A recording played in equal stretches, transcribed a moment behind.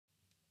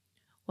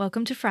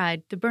Welcome to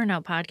Fried, the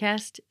Burnout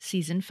Podcast,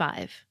 Season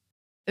 5.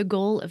 The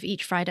goal of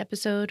each Fried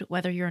episode,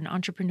 whether you're an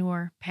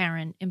entrepreneur,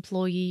 parent,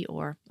 employee,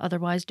 or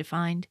otherwise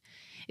defined,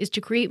 is to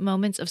create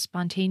moments of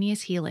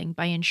spontaneous healing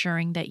by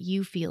ensuring that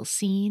you feel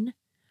seen,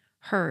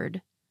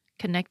 heard,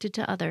 connected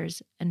to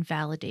others, and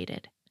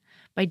validated.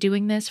 By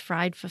doing this,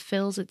 Fried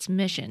fulfills its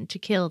mission to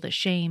kill the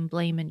shame,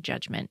 blame, and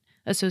judgment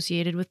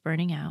associated with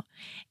burning out,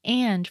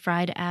 and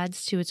Fried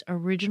adds to its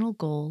original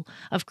goal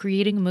of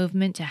creating a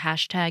movement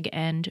to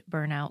 #end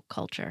burnout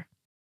culture.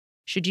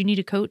 Should you need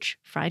a coach,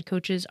 Fried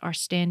coaches are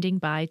standing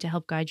by to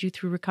help guide you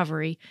through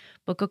recovery.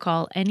 Book a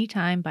call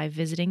anytime by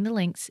visiting the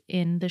links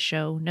in the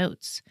show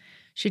notes.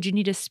 Should you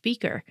need a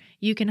speaker,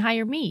 you can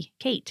hire me,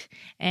 Kate,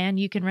 and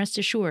you can rest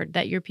assured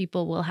that your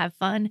people will have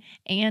fun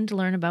and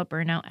learn about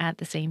burnout at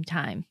the same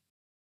time.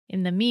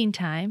 In the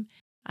meantime,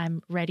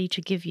 I'm ready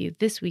to give you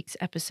this week's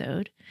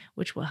episode,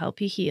 which will help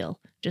you heal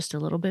just a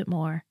little bit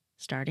more,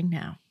 starting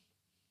now.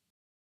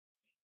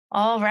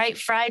 All right,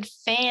 Fried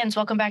fans,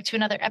 welcome back to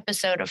another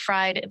episode of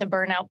Fried, the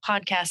Burnout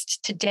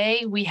Podcast.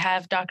 Today, we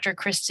have Dr.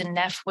 Kristin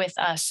Neff with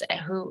us,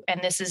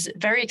 and this is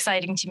very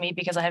exciting to me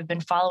because I have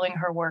been following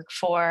her work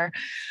for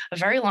a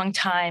very long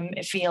time,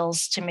 it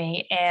feels to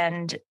me.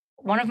 And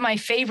one of my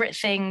favorite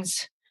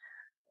things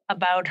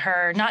about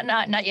her,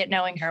 not yet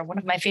knowing her, one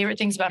of my favorite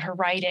things about her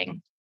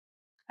writing,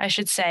 I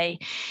should say,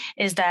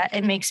 is that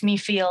it makes me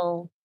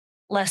feel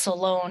less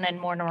alone and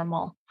more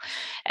normal.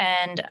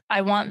 And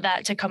I want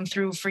that to come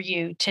through for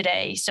you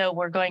today. So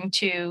we're going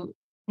to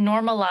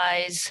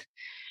normalize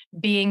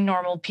being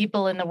normal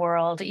people in the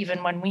world,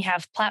 even when we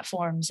have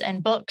platforms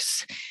and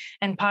books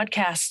and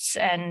podcasts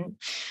and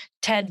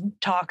TED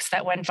Talks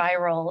that went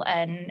viral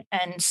and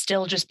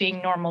still just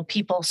being normal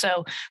people.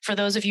 So for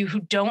those of you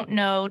who don't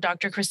know,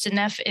 Dr. Kristin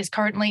Neff is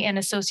currently an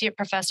associate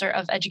professor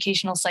of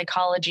educational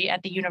psychology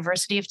at the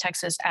University of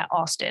Texas at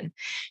Austin.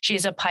 She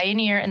is a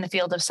pioneer in the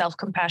field of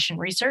self-compassion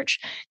research,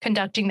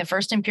 conducting the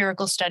first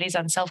empirical studies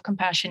on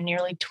self-compassion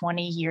nearly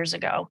 20 years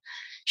ago.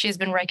 She has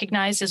been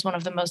recognized as one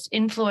of the most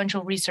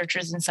influential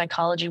researchers in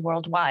psychology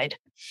worldwide.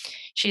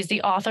 She is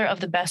the author of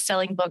the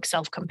best-selling book,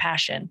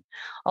 Self-Compassion,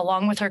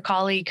 along with her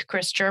colleague,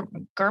 Chris Germer.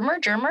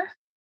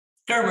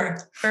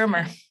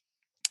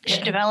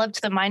 She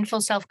developed the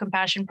Mindful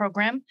Self-Compassion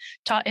program,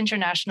 taught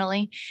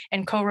internationally,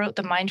 and co-wrote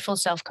the Mindful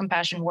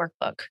Self-Compassion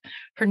workbook.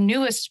 Her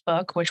newest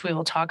book, which we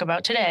will talk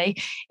about today,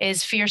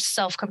 is Fierce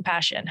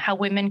Self-Compassion: How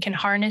Women Can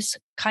Harness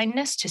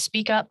Kindness to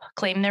Speak Up,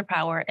 Claim Their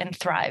Power, and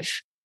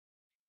Thrive.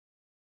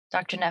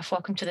 Dr. Neff,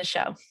 welcome to the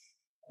show.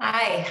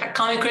 Hi,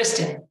 call me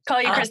Kristin.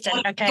 Call you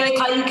Kristin, okay. Can I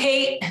call you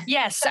Kate?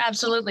 Yes,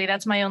 absolutely.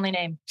 That's my only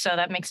name, so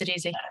that makes it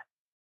easy.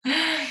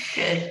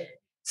 Good.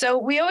 So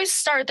we always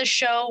start the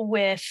show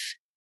with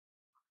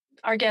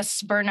our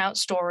guest's burnout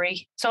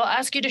story. So I'll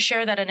ask you to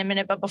share that in a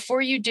minute, but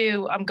before you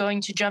do, I'm going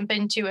to jump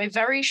into a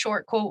very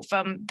short quote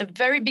from the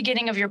very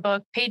beginning of your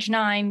book, page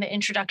 9, the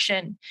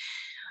introduction.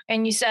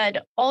 And you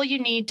said, all you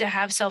need to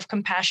have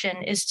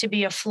self-compassion is to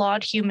be a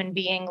flawed human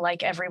being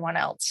like everyone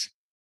else.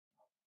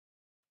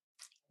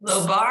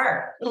 Low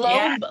bar.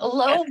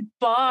 Low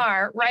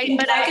bar, right?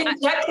 But I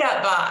can check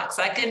that box.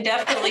 I can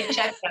definitely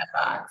check that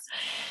box.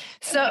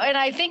 So, and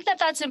I think that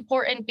that's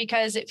important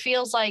because it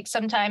feels like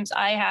sometimes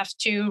I have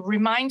to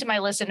remind my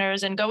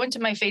listeners and go into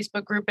my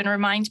Facebook group and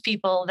remind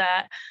people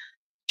that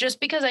just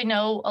because I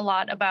know a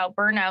lot about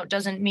burnout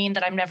doesn't mean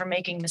that I'm never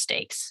making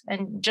mistakes.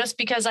 And just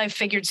because I've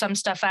figured some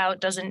stuff out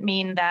doesn't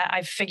mean that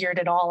I've figured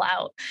it all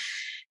out.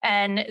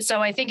 And so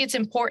I think it's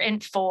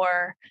important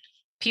for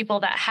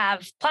people that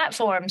have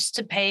platforms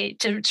to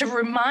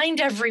remind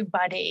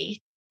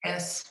everybody,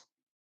 yes,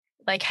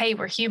 like, hey,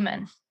 we're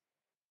human.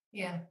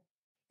 Yeah.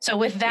 So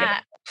with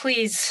that,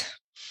 please.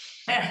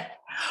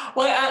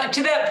 Well,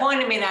 to that point,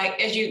 I mean,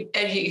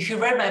 if you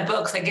read my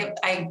books,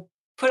 I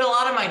put a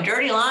lot of my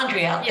dirty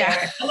laundry out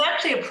there. I'm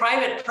actually a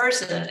private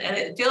person, and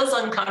it feels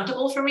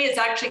uncomfortable for me. It's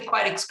actually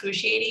quite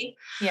excruciating.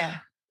 Yeah.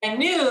 I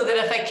knew that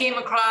if I came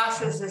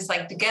across as this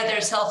like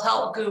together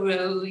self-help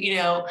guru,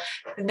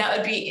 then that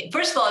would be,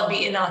 first of all, it'd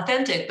be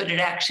inauthentic, but it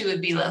actually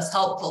would be less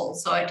helpful.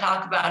 So I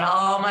talk about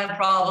all my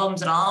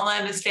problems and all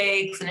my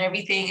mistakes and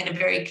everything in a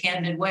very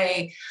candid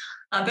way,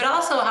 but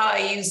also how I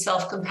use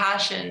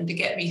self-compassion to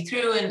get me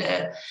through and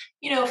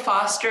to,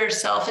 foster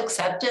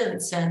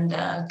self-acceptance and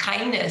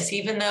kindness,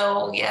 even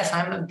though, yes,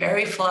 I'm a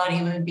very flawed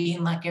human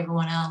being like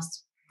everyone else.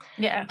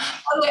 Yeah.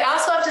 I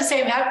also have to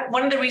say,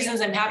 one of the reasons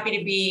I'm happy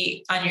to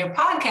be on your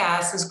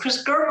podcast is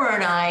Chris Germer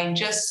and I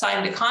just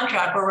signed a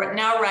contract. We're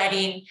now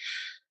writing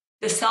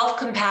the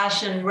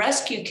Self-Compassion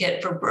Rescue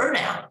Kit for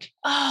burnout.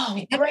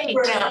 Oh, great.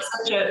 Burnout is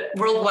such a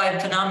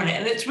worldwide phenomenon.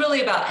 And it's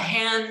really about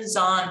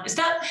hands-on. It's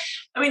not,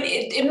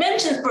 it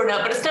mentions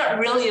burnout, but it's not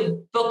really a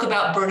book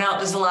about burnout.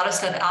 There's a lot of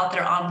stuff out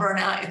there on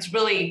burnout. It's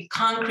really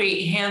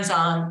concrete,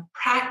 hands-on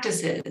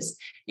practices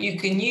you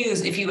can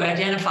use if you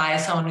identify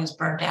as someone who's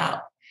burnt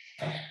out.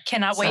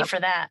 Cannot wait for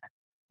that.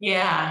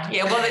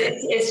 Yeah. Well,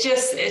 it's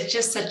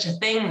just such a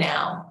thing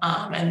now,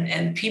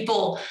 and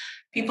people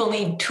people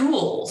need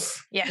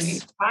tools,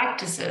 Yes.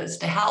 practices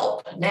to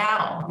help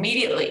now,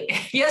 immediately,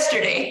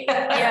 yesterday.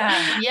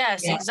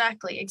 Yes, Yeah.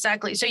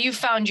 exactly. So you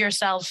found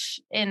yourself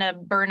in a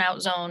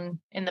burnout zone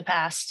in the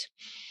past.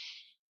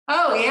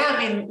 Oh yeah,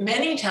 I mean,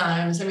 many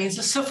times. I mean,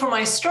 so for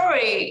my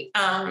story,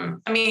 I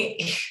mean,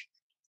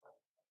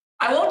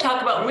 I won't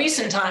talk about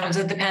recent times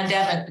of the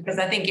pandemic because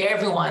I think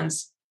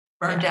everyone's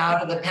burnt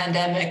out of the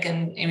pandemic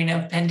and,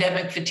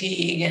 pandemic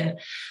fatigue. And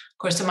of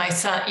course, my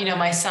son,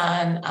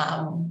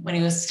 when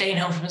he was staying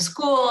home from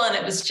school, and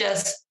it was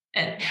just,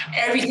 and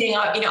everything,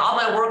 all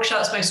my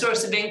workshops, my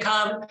source of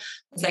income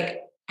was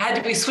like, had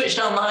to be switched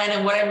online,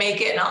 and would I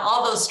make it? And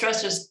all those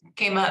stressors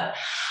came up.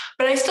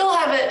 But I still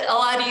have it a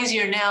lot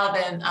easier now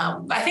than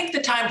I think the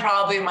time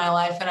probably in my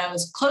life when I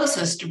was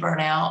closest to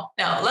burnout.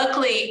 Now,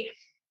 luckily,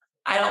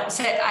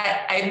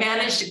 I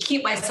managed to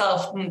keep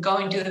myself from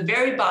going to the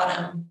very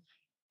bottom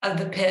of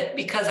the pit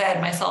because I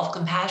had my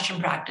self-compassion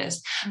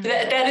practice. Mm-hmm.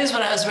 But that is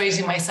when I was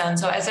raising my son.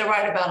 So as I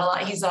write about a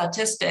lot, he's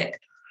autistic.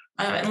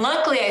 And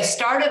luckily I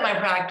started my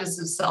practice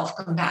of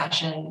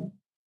self-compassion,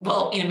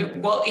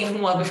 even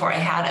well before I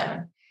had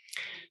him.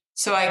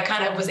 So I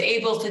kind of was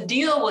able to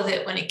deal with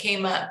it when it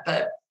came up.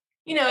 But,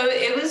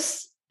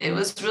 it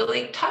was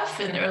really tough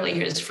in the early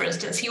years. For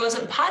instance, he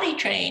wasn't potty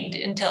trained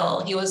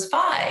until he was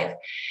 5.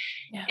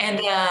 Yeah.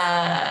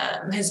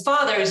 And his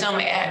father, who's now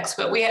my ex,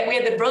 but we had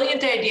the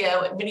brilliant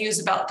idea when he was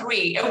about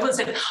 3. Everyone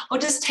said, "Oh,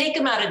 just take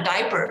him out of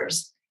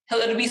diapers.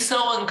 It'll be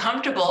so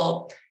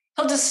uncomfortable.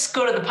 He'll just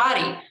go to the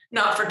potty."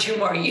 Not for 2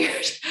 more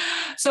years.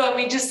 So I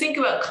mean, just think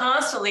about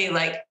constantly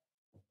like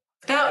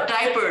without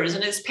diapers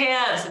and his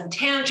pants and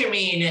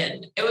tantruming,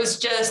 and it was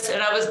just.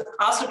 And I was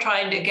also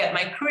trying to get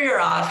my career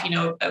off.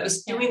 I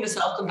was doing the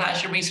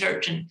self-compassion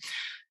research and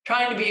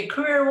trying to be a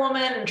career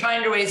woman and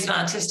trying to raise an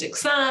autistic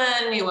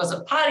son. He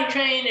wasn't potty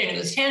trained and he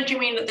was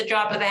tantruming at the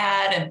drop of the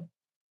hat. And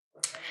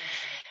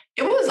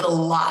it was a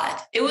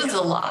lot.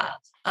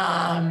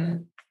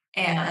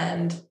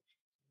 And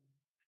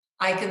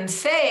I can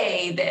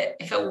say that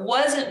if it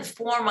wasn't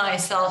for my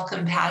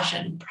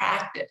self-compassion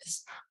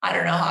practice, I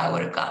don't know how I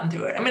would have gotten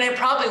through it. I mean, I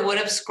probably would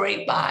have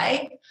scraped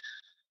by,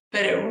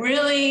 but I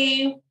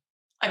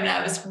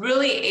was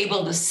really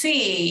able to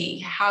see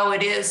how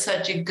it is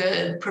such a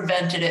good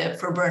preventative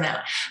for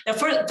burnout. Now,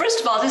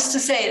 first of all, just to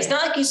say, it's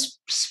not like you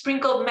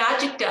sprinkle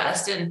magic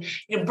dust and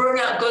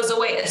burnout goes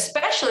away,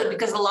 especially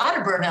because a lot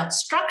of burnout's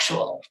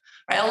structural,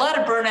 right? A lot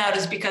of burnout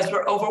is because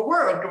we're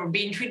overworked or we're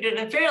being treated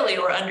unfairly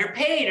or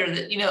underpaid or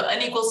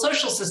unequal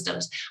social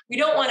systems. We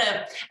don't want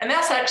to, and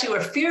that's actually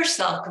where fierce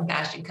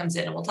self-compassion comes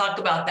in. And we'll talk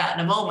about that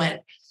in a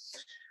moment.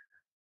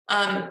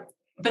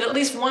 But at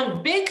least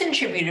one big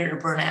contributor to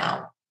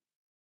burnout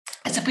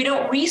is if we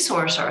don't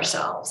resource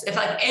ourselves. If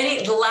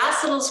the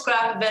last little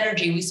scrap of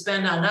energy we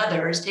spend on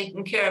others,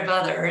 taking care of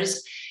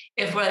others,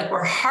 if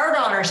we're hard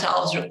on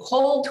ourselves or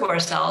cold to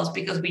ourselves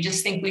because we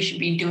just think we should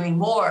be doing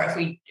more,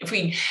 if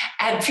we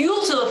add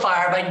fuel to the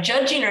fire by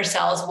judging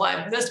ourselves, why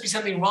there must be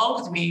something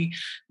wrong with me,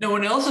 no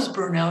one else is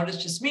burnout,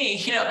 it's just me,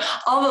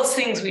 all those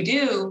things we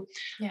do,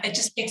 It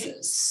just makes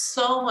it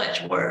so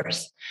much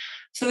worse.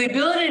 So the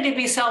ability to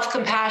be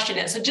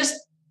self-compassionate. So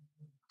just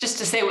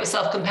to say what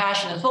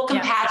self-compassion is. Well,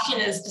 compassion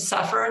is to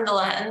suffer in the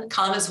Latin,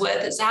 com is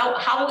with. It's how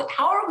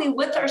are we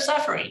with our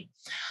suffering?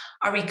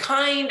 Are we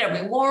kind? Are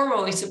we warm?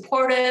 Are we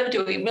supportive?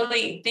 Do we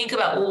really think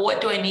about, well,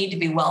 what do I need to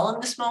be well in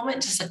this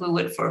moment, just like we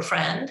would for a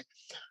friend?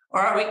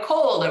 Or are we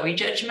cold? Are we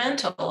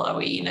judgmental? Are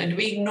we, do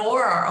we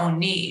ignore our own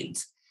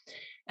needs?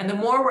 And the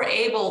more we're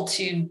able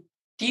to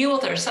deal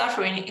with our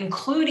suffering,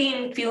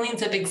 including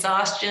feelings of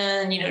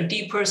exhaustion,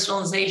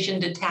 depersonalization,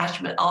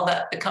 detachment, all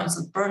that comes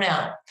with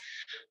burnout,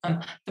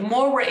 the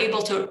more we're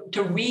able to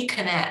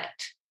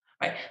reconnect,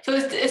 right? So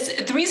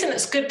it's the reason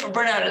it's good for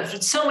burnout is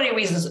for so many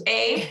reasons.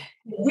 A,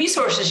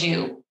 resources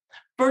you.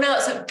 Burnout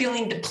is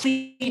feeling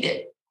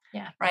depleted,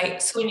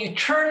 right? So when you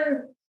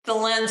turn the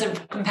lens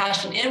of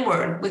compassion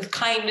inward with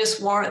kindness,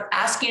 warmth,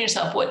 asking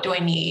yourself, what do I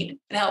need?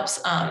 It helps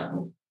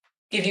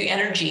give you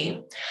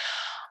energy.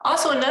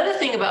 Also, another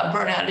thing about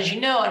burnout, as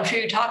I'm sure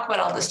you talk about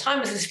all this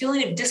time, is this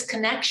feeling of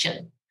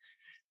disconnection,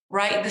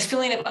 right? This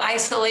feeling of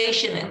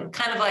isolation and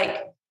kind of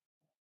like,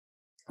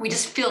 we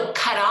just feel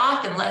cut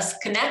off and less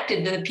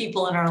connected to the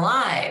people in our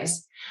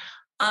lives.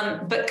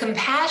 But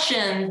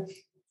compassion,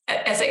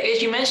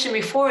 as you mentioned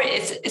before,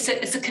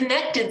 it's a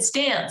connected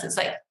stance. It's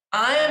like,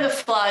 I am a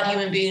flawed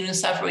human being who's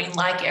suffering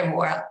like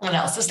everyone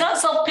else. It's not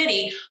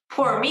self-pity,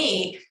 poor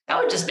me. That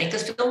would just make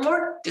us feel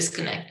more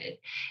disconnected.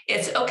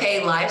 It's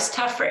okay, life's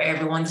tough for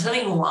everyone. There's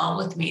nothing wrong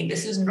with me.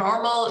 This is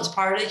normal. It's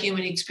part of the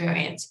human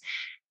experience.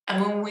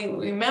 And when we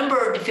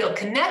remember to feel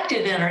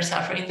connected in our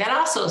suffering, that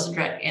also is a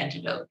direct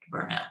antidote to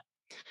burnout.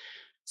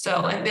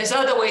 So, and there's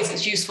other ways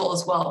it's useful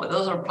as well, but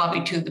those are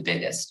probably 2 of the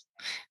biggest.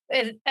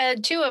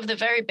 2 of the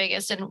very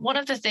biggest. And one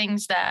of the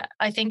things that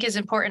I think is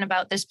important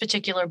about this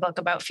particular book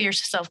about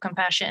fierce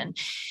self-compassion,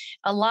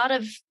 a lot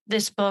of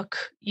this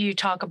book, you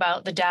talk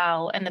about the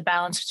Tao and the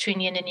balance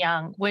between yin and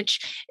yang,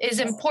 which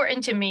is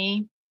important to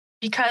me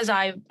because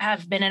I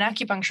have been an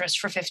acupuncturist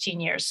for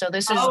 15 years. So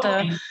this is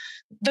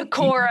the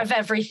core of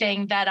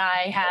everything that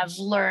I have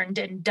learned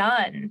and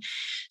done.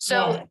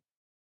 So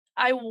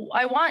I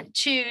want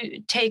to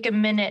take a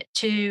minute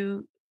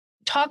to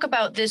talk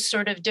about this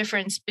sort of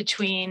difference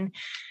between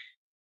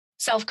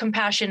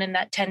self-compassion in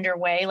that tender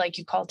way, like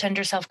you call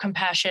tender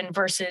self-compassion,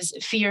 versus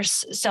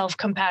fierce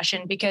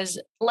self-compassion.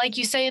 Because like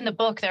you say in the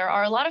book, there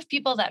are a lot of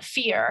people that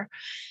fear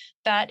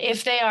that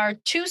if they are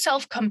too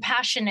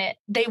self-compassionate,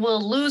 they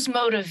will lose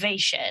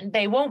motivation.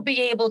 They won't be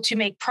able to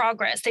make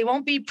progress. They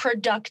won't be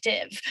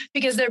productive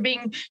because they're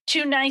being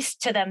too nice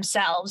to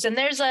themselves. And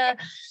there's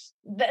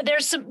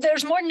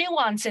more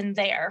nuance in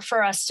there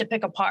for us to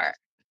pick apart.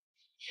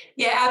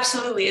 Yeah,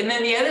 absolutely. And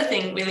then the other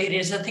thing related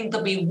is I think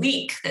they'll be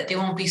weak, that they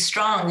won't be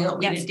strong. They won't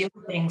be able to deal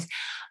with things.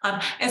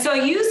 And so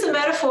I use the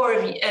metaphor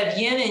of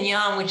yin and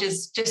yang, which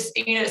is just,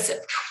 it's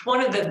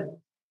one of the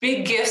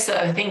big gifts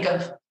that I think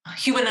of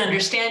human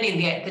understanding,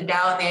 the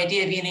Tao and the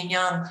idea of yin and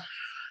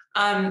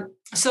yang.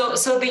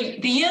 So the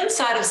yin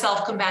side of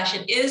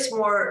self-compassion is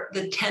more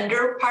the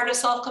tender part of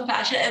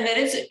self-compassion, and that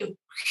is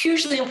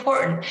hugely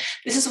important.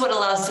 This is what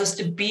allows us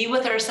to be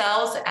with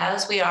ourselves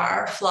as we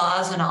are,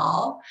 flaws and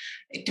all,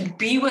 to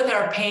be with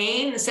our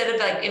pain instead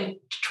of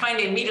trying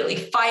to immediately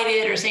fight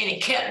it or saying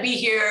it can't be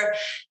here.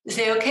 To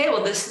say, okay,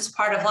 well, this is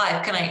part of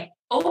life. Can I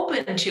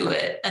open to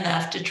it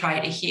enough to try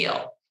to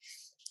heal?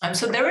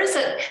 So there is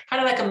a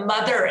kind of like a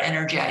mother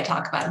energy I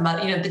talk about,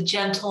 the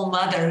gentle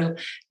mother who,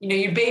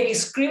 your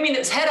baby's screaming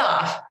its head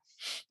off.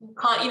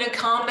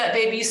 Calm that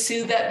baby,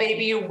 soothe that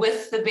baby, you're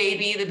with the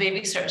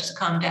baby starts to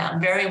calm down.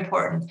 Very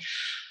important.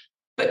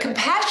 But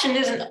compassion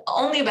isn't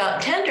only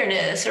about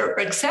tenderness or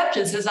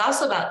acceptance, it's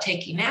also about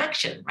taking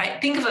action,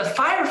 right? Think of a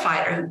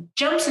firefighter who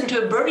jumps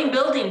into a burning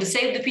building to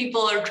save the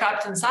people who are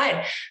trapped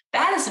inside.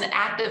 That is an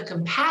act of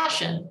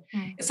compassion.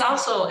 It's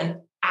also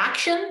an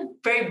action,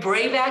 very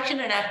brave action,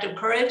 an act of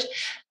courage.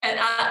 And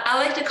I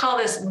like to call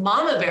this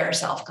mama bear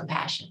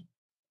self-compassion.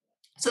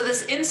 So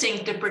this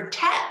instinct to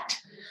protect,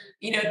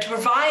 to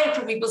provide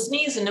for people's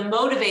needs and to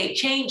motivate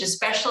change,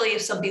 especially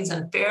if something's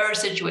unfair, or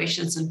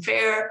situation's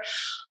unfair,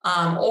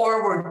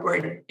 or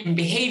we're in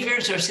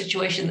behaviors or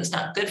situation that's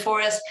not good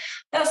for us.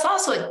 That's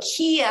also a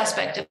key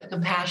aspect of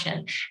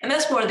compassion. And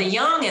that's more the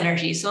yang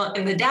energy. So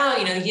in the Tao,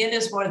 yin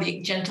is more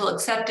the gentle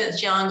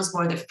acceptance, yang is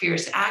more the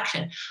fierce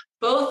action.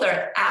 Both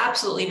are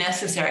absolutely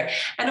necessary.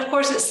 And of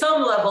course, at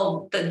some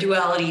level, the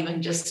duality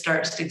even just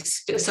starts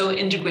to so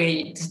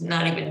integrated, it's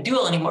not even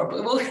dual anymore,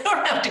 but we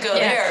don't have to go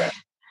there.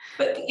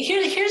 But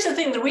here's the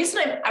thing. The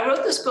reason I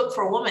wrote this book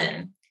for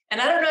women,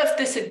 and I don't know if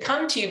this had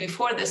come to you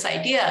before this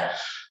idea,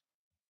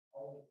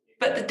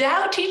 but the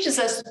Tao teaches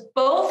us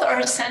both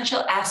are essential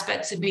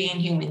aspects of being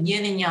human,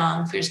 yin and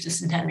yang,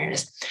 fierceness and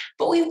tenderness.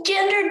 But we've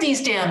gendered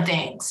these damn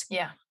things.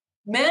 Yeah.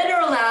 Men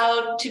are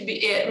allowed to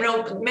be,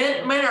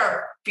 men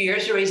are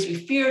fierce, are raised to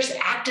be fierce,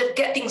 active,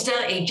 get things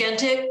done,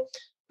 agentic,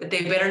 but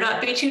they better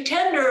not be too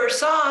tender or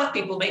soft.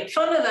 People make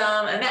fun of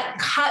them, and that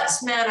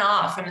cuts men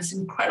off from this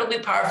incredibly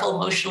powerful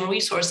emotional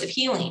resource of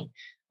healing,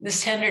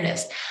 this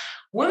tenderness.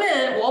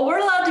 Women, well, we're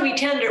allowed to be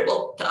tender,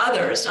 well, to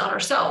others, not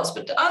ourselves,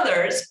 but to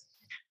others.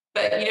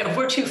 But, if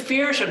we're too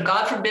fierce or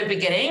God forbid we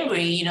get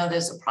angry,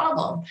 there's a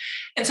problem.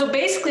 And so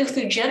basically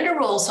through gender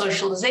role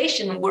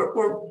socialization,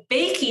 we're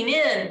baking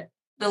in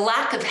the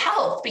lack of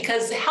health,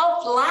 because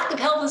the lack of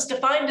health is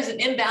defined as an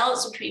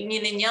imbalance between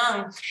yin and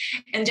yang,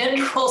 and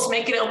gender roles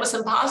make it almost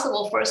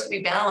impossible for us to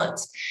be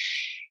balanced.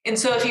 And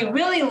so if you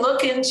really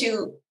look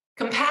into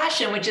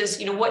compassion, which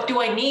is, what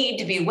do I need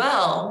to be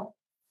well?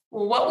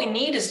 Well, what we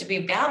need is to be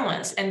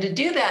balanced. And to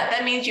do that,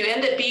 that means you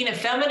end up being a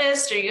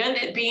feminist, or you end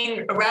up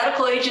being a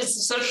radical agent of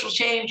social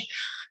change,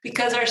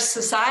 because our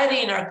society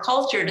and our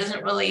culture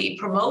doesn't really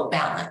promote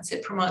balance.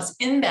 It promotes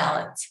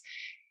imbalance.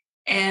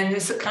 And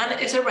it's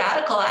a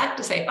radical act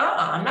to say,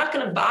 I'm not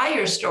going to buy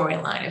your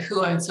storyline of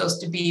who I'm supposed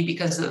to be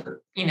because of,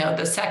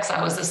 the sex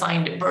I was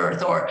assigned at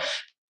birth, or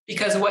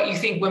because of what you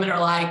think women are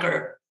like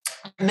or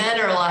men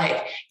are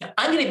like.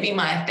 I'm going to be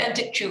my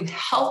authentic, true,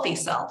 healthy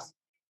self,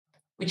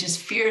 which is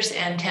fierce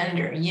and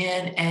tender,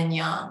 yin and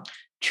yang,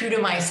 true to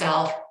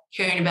myself,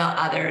 caring about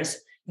others,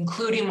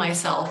 including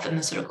myself in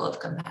the circle of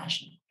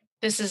compassion.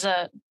 This is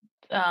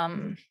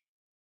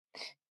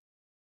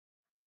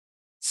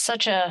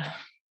such a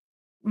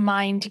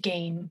mind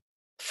game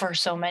for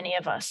so many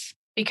of us,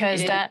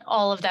 because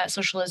all of that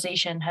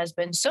socialization has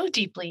been so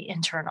deeply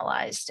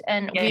internalized,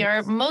 and we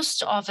are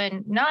most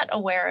often not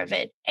aware of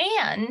it.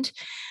 And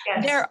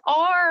there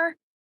are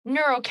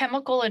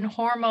neurochemical and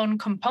hormone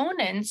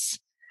components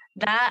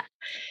that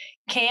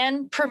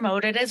can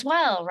promote it as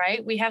well,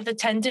 right? We have the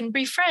tend and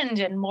befriend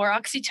and more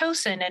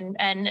oxytocin,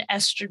 and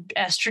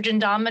estrogen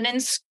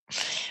dominance,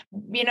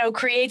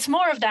 creates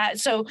more of that.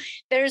 So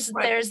there's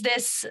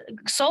this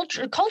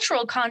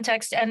cultural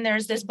context, and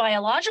there's this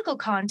biological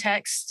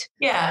context.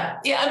 Yeah.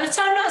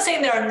 I'm not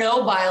saying there are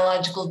no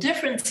biological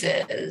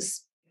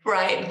differences,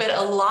 right? But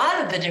a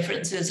lot of the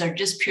differences are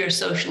just pure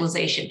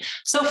socialization.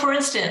 So for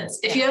instance,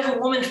 if you have a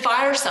woman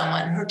fire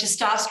someone, her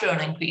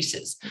testosterone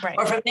increases. Right.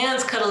 Or if a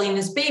man's cuddling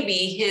his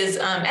baby, his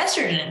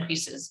estrogen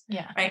increases.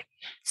 Yeah. Right.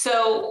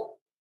 So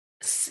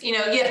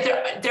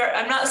yes,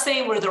 I'm not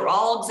saying where they're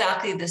all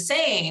exactly the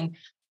same,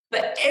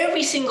 but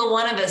every single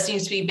one of us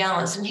needs to be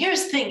balanced. And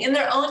here's the thing, in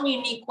their own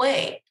unique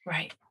way.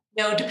 Right.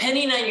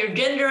 Depending on your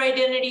gender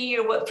identity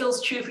or what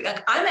feels true.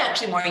 Like, I'm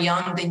actually more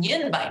yang than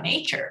yin by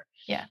nature.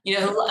 Yeah.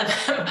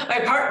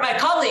 My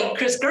colleague,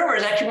 Chris Gerber,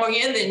 is actually more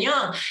yin than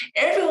yang.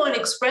 Everyone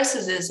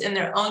expresses this in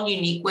their own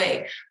unique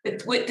way.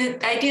 But the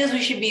idea is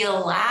we should be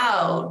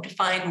allowed to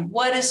find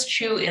what is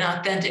true and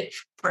authentic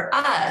for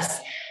us,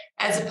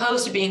 as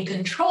opposed to being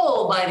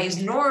controlled by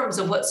these norms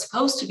of what's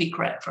supposed to be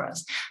correct for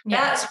us.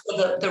 Yeah. That's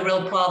where the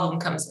real problem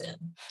comes in.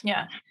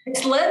 Yeah.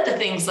 It's led to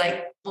things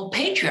like,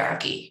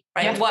 patriarchy,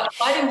 right? Yeah.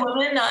 Why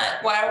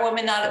are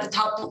women not at the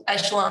top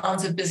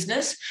echelons of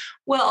business?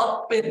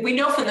 Well, we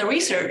know from the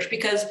research,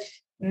 because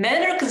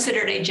men are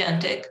considered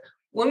agentic,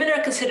 women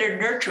are considered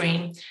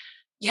nurturing.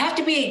 You have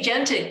to be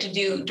agentic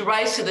to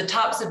rise to the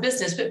tops of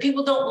business, but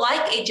people don't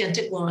like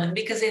agentic women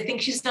because they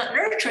think she's not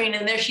nurturing,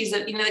 and there she's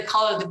they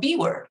call her the B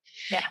word.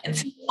 Yeah. And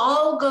so it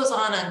all goes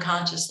on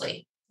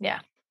unconsciously.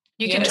 Yeah.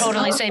 You can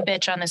totally say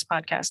bitch on this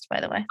podcast,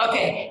 by the way.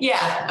 Okay.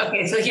 Yeah.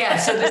 Okay. So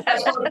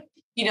that's what,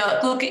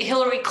 look at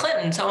Hillary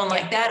Clinton, someone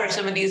like that, or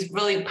some of these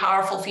really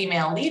powerful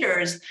female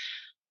leaders.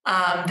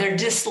 They're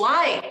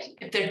disliked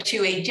if they're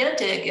too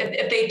agentic,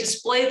 if they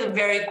display the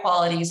very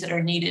qualities that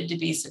are needed to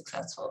be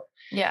successful.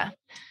 Yeah.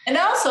 And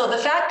also the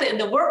fact that in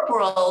the work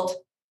world,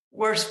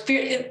 we're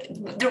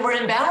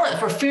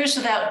imbalanced. We're fierce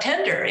without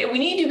tender. We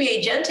need to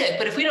be agentic,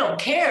 but if we don't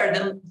care,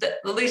 then that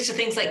leads to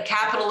things like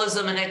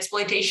capitalism and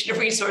exploitation of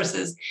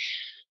resources.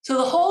 So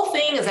the whole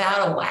thing is out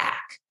of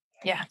whack.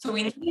 Yeah. So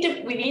we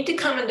need to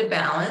come into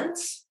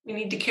balance. We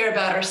need to care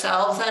about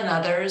ourselves and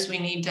others. We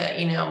need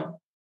to,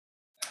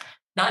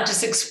 not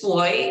just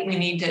exploit. We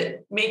need to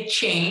make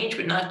change,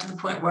 but not to the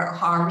point where it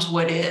harms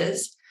what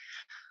is.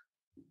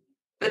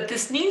 But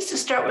this needs to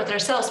start with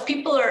ourselves.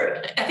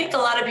 I think a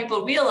lot of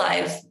people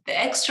realize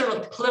the external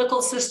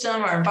political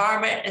system or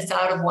environment is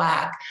out of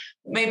whack.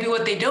 Maybe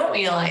what they don't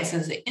realize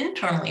is that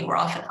internally we're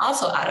often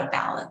also out of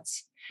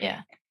balance.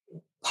 Yeah.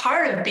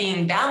 Part of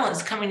being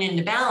balanced, coming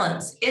into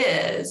balance,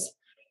 is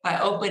by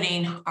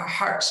opening our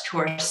hearts to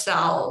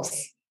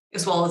ourselves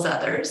as well as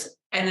others,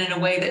 and in a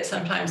way that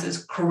sometimes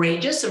is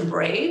courageous and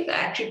brave.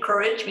 Actually,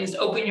 courage means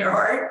opening your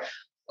heart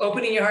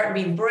and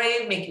being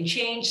brave, making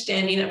change,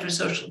 standing up for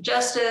social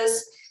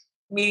justice,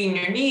 meeting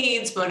your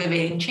needs,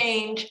 motivating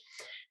change,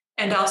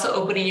 and also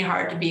opening your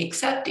heart to be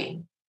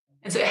accepting.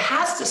 And so it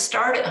has to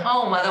start at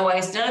home.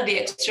 Otherwise, none of the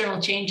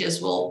external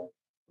changes will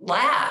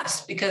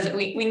last, because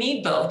we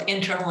need both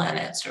internal and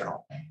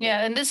external.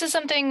 Yeah. And this is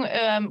something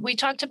we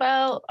talked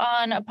about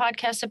on a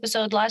podcast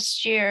episode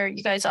last year.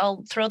 You guys,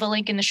 I'll throw the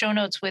link in the show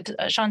notes, with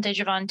Shante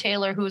Javon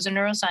Taylor, who's a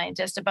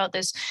neuroscientist, about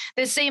this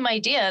same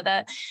idea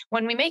that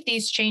when we make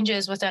these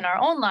changes within our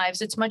own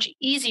lives, it's much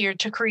easier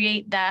to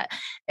create that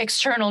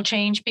external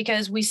change,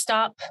 because we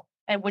stop.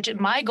 Which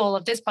my goal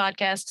of this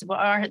podcast,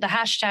 the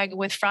hashtag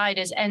with Fried,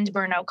 is end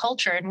burnout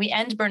culture. And we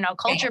end burnout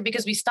culture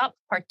because we stop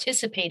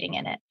participating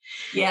in it.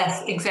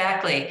 Yes,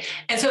 exactly.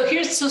 And so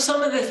here's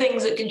some of the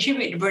things that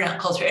contribute to burnout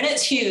culture. And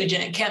it's huge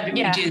and it can't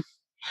be reduced.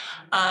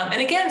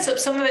 And again, so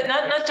some of it,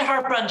 not to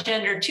harp on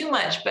gender too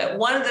much, but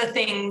one of the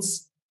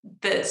things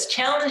that's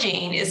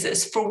challenging is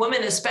this: for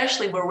women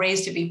especially, we're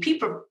raised to be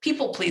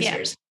people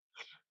pleasers.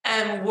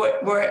 Yeah. And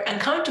we're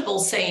uncomfortable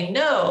saying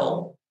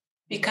no,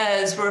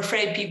 because we're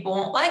afraid people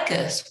won't like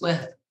us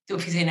if we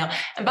say no.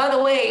 And by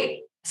the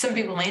way, some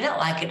people may not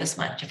like it as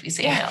much if we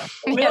say no.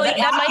 Really,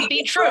 that might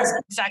be true.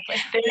 Exactly.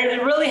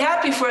 They're really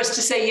happy for us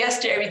to say yes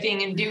to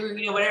everything and do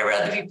whatever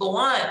other people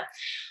want.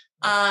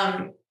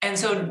 And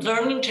so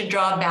learning to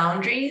draw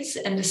boundaries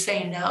and to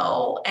say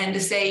no, and to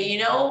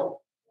say,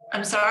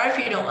 I'm sorry if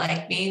you don't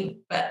like me,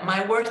 but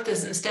my worth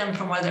doesn't stem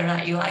from whether or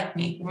not you like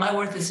me. My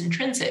worth is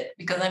intrinsic,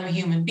 because I'm a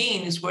human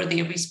being who's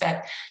worthy of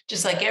respect,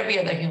 just like every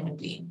other human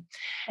being.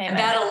 Amen. And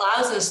that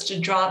allows us to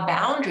draw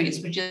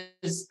boundaries, which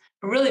is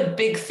a really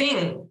big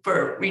thing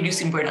for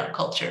reducing burnout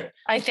culture.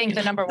 I think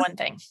the number one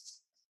thing.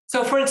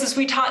 So, for instance,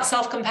 we taught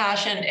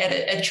self-compassion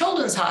at a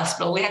children's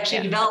hospital. We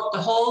actually developed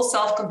a whole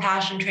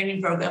self-compassion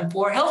training program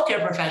for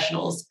healthcare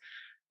professionals,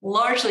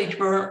 largely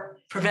to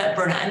prevent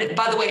burnout. And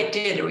by the way, it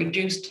did. It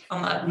reduced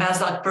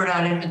Maslow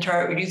burnout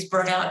inventory, it reduced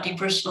burnout,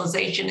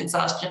 depersonalization,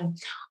 exhaustion,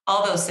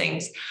 all those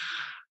things.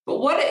 But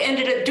what it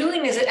ended up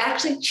doing is it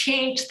actually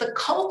changed the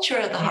culture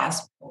of the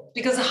hospital,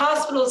 because the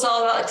hospital is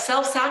all about like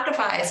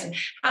self-sacrifice and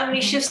how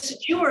many shifts did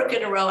you work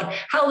in a row and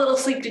how little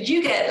sleep did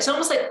you get. It's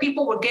almost like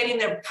people were getting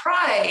their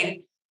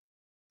pride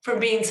from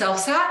being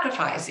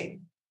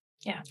self-sacrificing.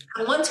 Yeah.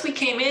 And once we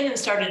came in and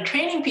started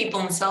training people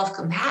in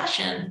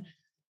self-compassion,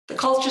 the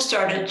culture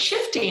started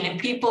shifting, and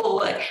people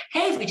were like,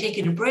 hey, if we take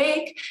a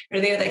break, or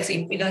they would like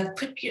say,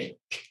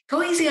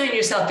 go easy on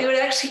yourself. They would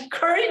actually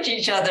encourage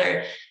each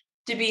other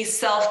to be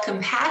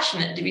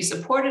self-compassionate, to be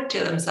supportive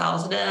to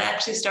themselves. And then it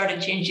actually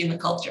started changing the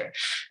culture.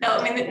 Now,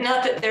 I mean,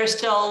 not that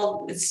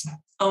it's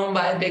owned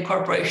by a big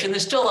corporation.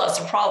 There's still lots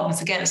of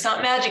problems. Again, it's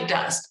not magic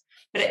dust,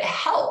 but it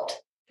helped.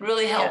 It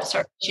really helped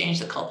start to change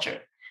the culture.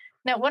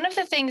 Now, one of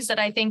the things that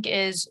I think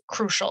is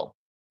crucial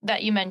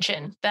that you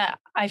mentioned that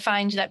I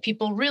find that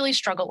people really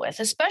struggle with,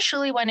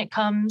 especially when it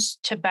comes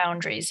to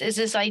boundaries, is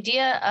this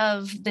idea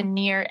of the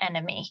near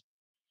enemy.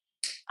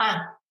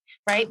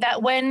 Right?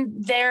 That when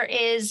there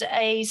is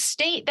a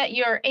state that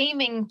you're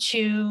aiming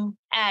to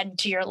add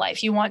to your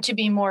life, you want to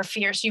be more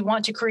fierce, you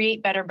want to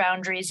create better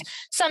boundaries.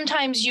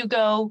 Sometimes you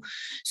go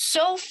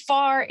so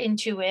far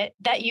into it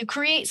that you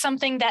create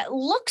something that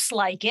looks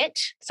like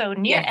it. So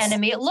near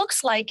enemy, it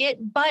looks like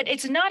it, but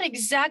it's not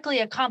exactly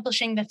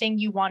accomplishing the thing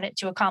you want it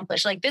to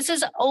accomplish. Like this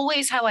is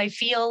always how I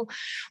feel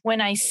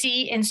when I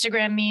see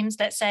Instagram memes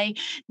that say,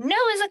 no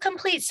is a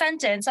complete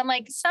sentence. I'm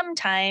like,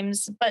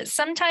 sometimes, but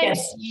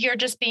sometimes you're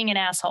just being an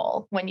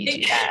asshole when you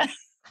do that.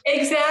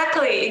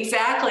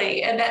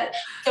 Exactly. And that,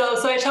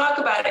 so I talk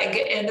about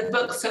it in the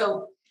book.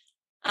 So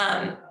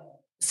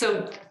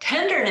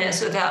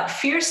tenderness without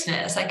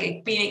fierceness,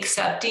 like being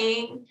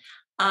accepting,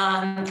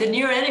 the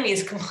near enemy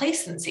is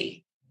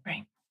complacency.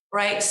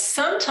 Right.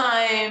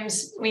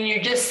 Sometimes when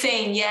you're just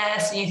saying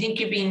yes and you think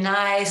you're being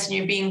nice and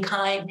you're being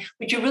kind,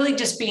 what you're really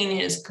just being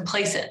is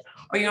complacent,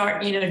 or you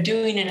aren't,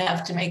 doing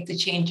enough to make the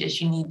changes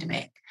you need to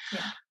make.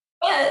 Yeah.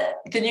 But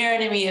the near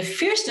enemy of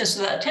fierceness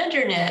without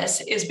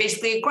tenderness is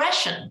basically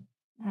aggression,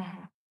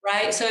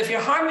 right? So if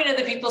you're harming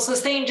other people, so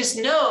saying just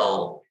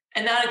no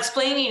and not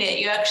explaining it,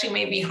 you actually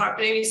may be harmed.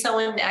 Maybe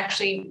someone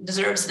actually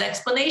deserves an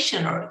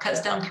explanation, or it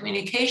cuts down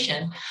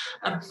communication.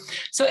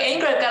 So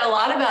anger, I've got a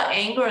lot about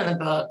anger in the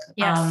book.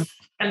 Yes.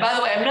 And by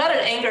the way, I'm not an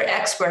anger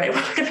expert. I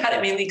write about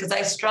it mainly because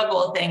I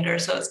struggle with anger.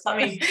 So it's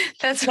coming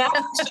that's my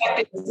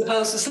perspective as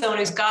opposed to someone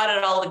who's got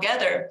it all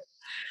together.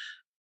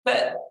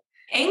 But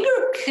anger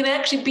can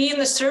actually be in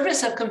the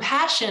service of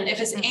compassion if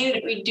it's aimed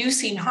at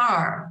reducing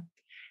harm.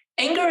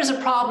 Anger is a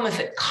problem if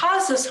it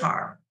causes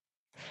harm.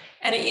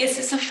 And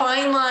it's a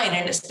fine line,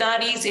 and it's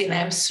not easy. And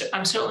I'm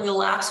certainly the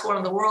last one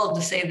in the world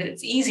to say that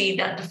it's easy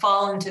not to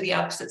fall into the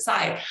opposite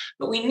side.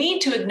 But we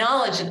need to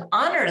acknowledge and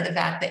honor the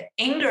fact that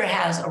anger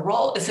has a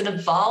role. It's an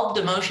evolved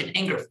emotion.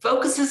 Anger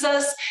focuses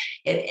us.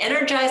 It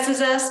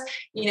energizes us.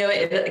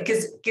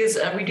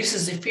 It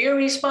reduces the fear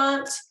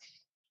response.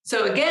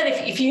 So again,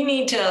 if you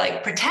need to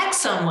protect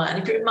someone,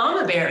 if you're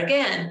mama bear,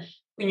 again,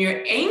 when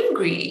you're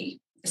angry,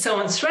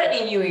 someone's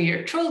threatening you or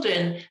your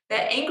children,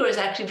 that anger is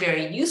actually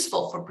very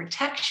useful for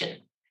protection.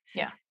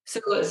 Yeah. So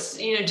it's,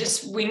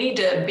 we need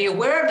to be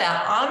aware of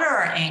that, honor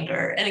our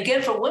anger. And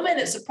again, for women,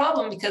 it's a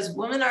problem because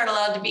women aren't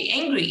allowed to be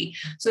angry.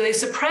 So they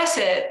suppress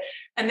it,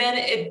 and then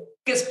it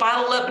gets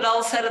bottled up, and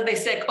all of a sudden they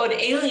say, oh,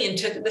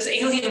 this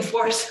alien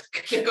force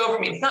took over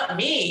me. It's not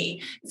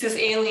me, it's this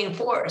alien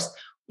force.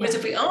 Whereas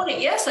if we own it,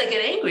 yes, I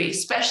get angry,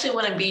 especially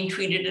when I'm being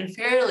treated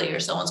unfairly, or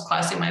someone's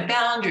crossing my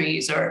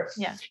boundaries, or,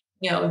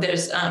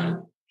 there's,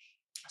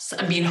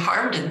 I'm being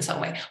harmed in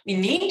some way. We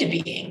need to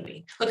be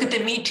angry. Look at the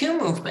Me Too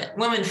movement.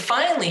 Women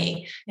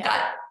finally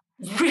got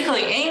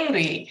really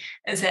angry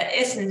and said,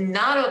 it's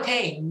not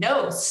okay.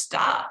 No,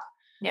 stop.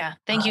 Yeah.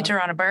 Thank you,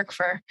 Tarana Burke,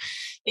 for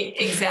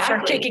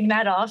kicking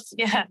that off.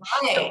 Yeah.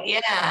 Right.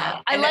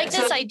 Yeah. I like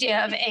this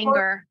idea of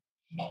anger.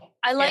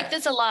 I like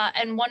this a lot.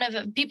 And one of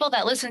the people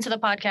that listen to the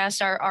podcast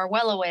are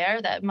well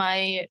aware that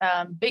my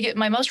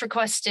most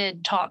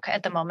requested talk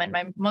at the moment,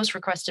 my most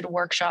requested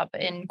workshop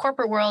in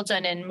corporate worlds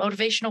and in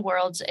motivational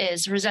worlds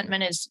is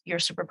resentment is your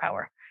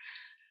superpower.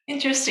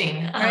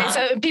 Interesting. Right.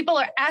 So people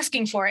are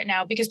asking for it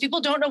now because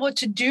people don't know what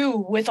to do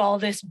with all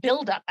this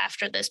buildup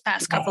after this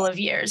past couple of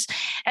years.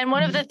 And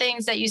one of the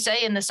things that you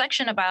say in the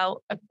section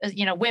about,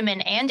 women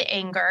and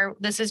anger,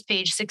 this is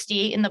page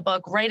 68 in the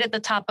book, right at the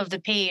top of the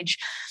page,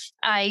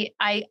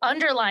 I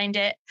underlined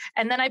it,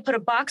 and then I put a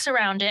box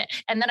around it,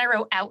 and then I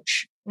wrote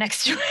ouch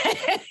next to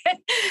it.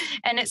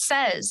 And it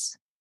says,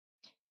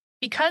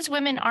 because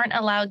women aren't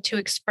allowed to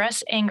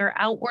express anger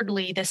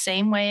outwardly the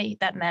same way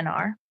that men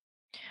are,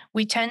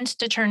 we tend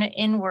to turn it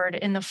inward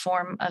in the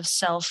form of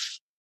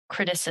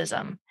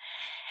self-criticism.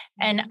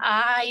 And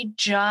my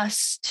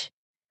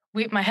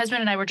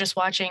husband and I were just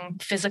watching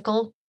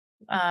Physical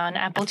on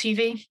Apple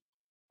TV.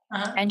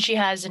 And she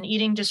has an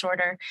eating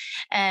disorder,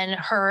 and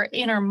her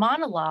inner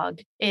monologue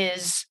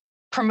is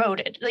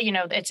promoted.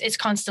 It's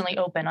constantly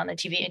open on the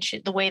TV, and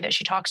the way that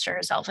she talks to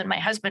herself. And my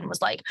husband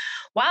was like,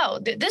 wow,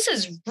 this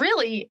is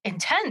really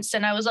intense.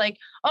 And I was like,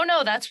 oh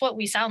no, that's what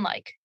we sound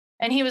like.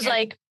 And he was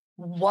like,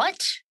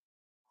 what?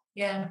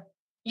 Yeah.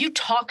 You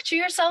talk to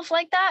yourself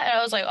like that? And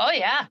I was like, oh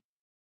yeah.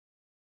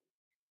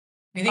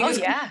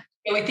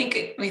 We think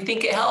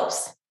it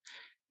helps.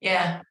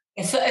 Yeah.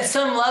 At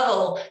some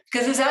level,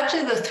 because it's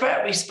actually the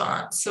threat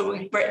response. So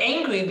we're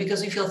angry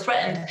because we feel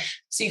threatened.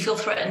 So you feel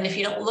threatened if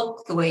you don't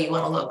look the way you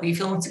want to look, or you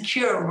feel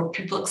insecure, or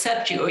people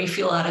accept you, or you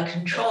feel out of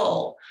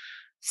control.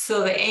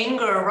 So the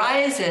anger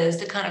arises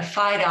to kind of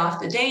fight off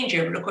the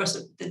danger. But of course,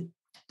 the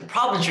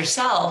problem is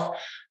yourself.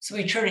 So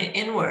we turn it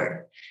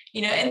inward.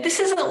 And this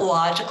isn't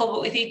logical,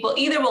 but we think, well,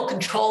 either we'll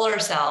control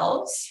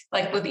ourselves,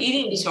 like with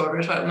eating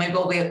disorders, right? Maybe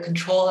we'll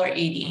control our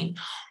eating,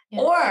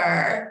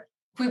 or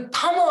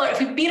if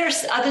we beat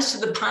others to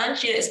the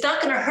punch, it's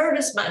not going to hurt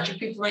as much if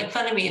people make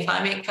fun of me, if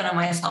I make fun of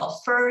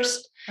myself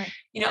first. Right.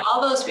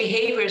 All those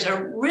behaviors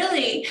are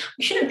really,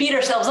 we shouldn't beat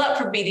ourselves up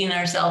for beating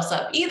ourselves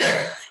up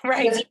either.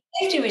 Right. Because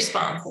safety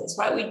responses,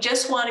 right? We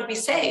just want to be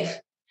safe.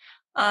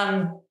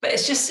 But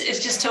it's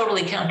just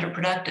totally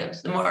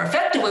counterproductive. The more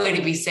effective way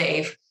to be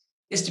safe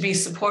is to be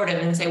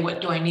supportive and say,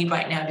 what do I need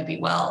right now to be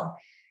well?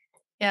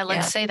 Yeah,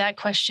 let's say that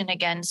question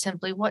again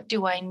simply. What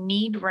do I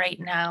need right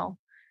now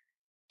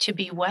to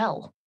be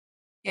well?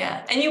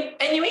 Yeah. And you may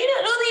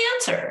not know the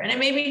answer, and it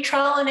may be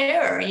trial and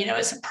error.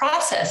 It's a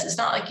process. It's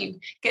not like you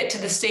get to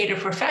the state of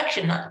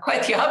perfection, not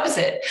quite the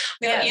opposite.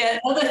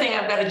 Another thing,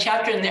 I've got a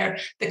chapter in there,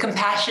 the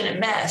compassionate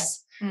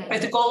mess.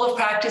 Right? The goal of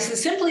practice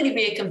is simply to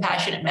be a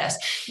compassionate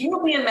mess. You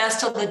will be a mess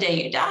till the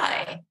day you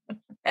die.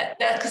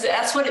 Because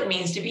that's what it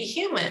means to be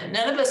human.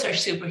 None of us are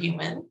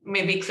superhuman,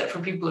 maybe except for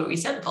people who are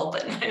resentful,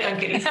 but I'm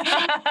kidding.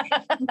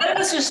 None of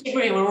us are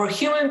superhuman. We're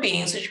human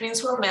beings, which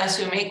means we're a mess.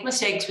 We make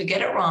mistakes. We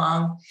get it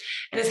wrong.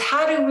 And it's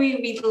how do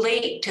we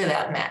relate to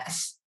that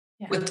mess?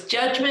 Yeah. With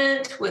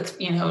judgment, with,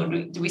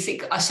 do we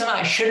think somehow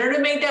I shouldn't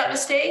have made that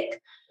mistake?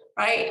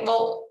 Right?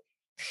 Well,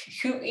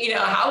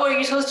 how are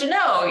you supposed to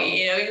know?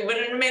 You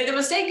wouldn't have made the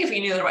mistake if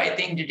you knew the right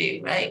thing to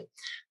do, right?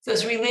 So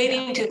it's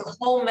relating to the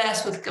whole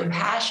mess with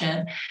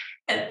compassion.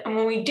 And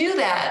when we do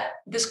that,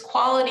 this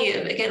quality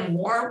of, again,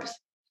 warmth,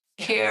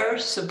 care,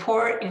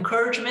 support,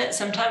 encouragement,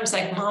 sometimes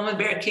like mama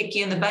bear kick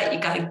you in the butt, you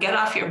got to get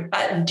off your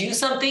butt and do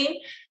something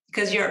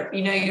because you're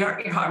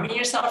harming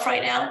yourself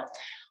right now.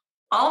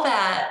 All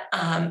that,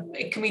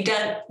 it can be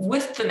done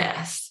with the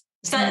mess.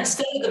 It's not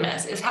instead of the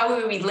mess. It's how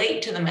we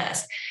relate to the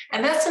mess.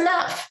 And that's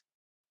enough.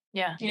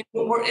 Yeah.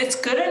 It's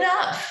good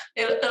enough.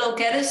 It'll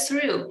get us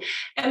through.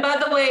 And by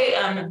the way,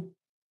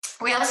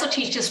 we also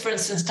teach this, for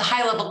instance, to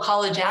high-level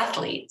college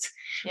athletes.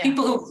 Yeah.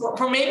 People who,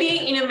 for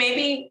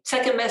maybe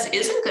second best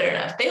isn't good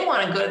enough. They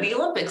want to go to the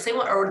Olympics. They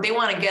want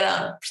to get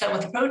on %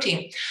 with the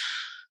protein.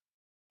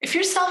 If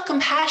you're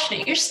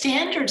self-compassionate, your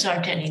standards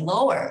aren't any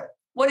lower.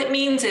 What it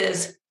means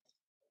is,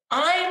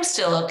 I'm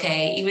still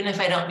okay, even if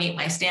I don't meet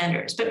my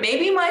standards. But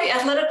maybe my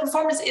athletic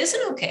performance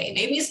isn't okay.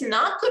 Maybe it's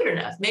not good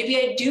enough. Maybe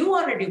I do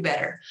want to do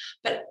better.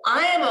 But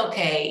I am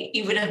okay,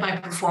 even if my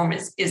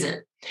performance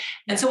isn't.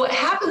 And so what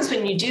happens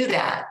when you do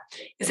that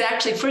is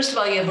actually, first of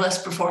all, you have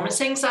less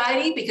performance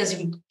anxiety, because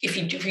if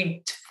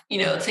you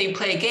say you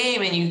play a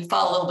game and you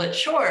fall a little bit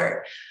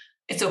short,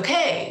 it's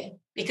okay.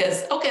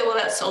 Because, okay, well,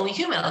 that's only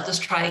human. I'll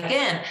just try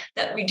again.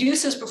 That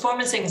reduces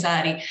performance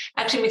anxiety,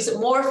 actually makes it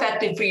more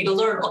effective for you to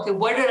learn, okay,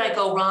 where did I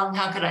go wrong?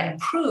 How could I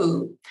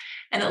improve?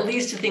 And it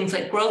leads to things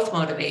like growth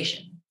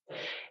motivation.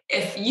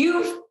 If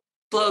you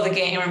blow the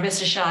game or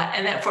miss a shot,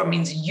 and that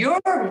means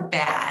you're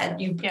bad,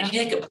 you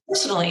take it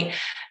personally,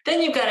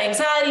 then you've got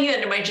anxiety, you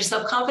undermine your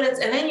self-confidence,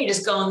 and then you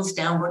just go in this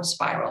downward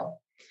spiral.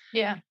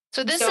 Yeah.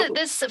 So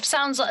this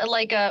sounds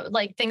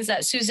like things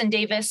that Susan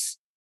Davis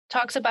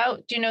talks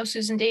about. Do you know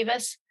Susan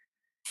Davis?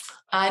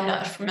 I'm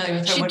not familiar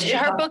with her.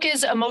 Her book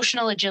is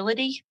Emotional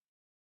Agility.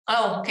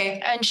 Oh,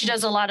 okay. And she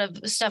does a lot of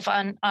stuff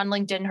on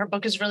LinkedIn. Her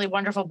book is really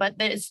wonderful, but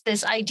there's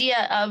this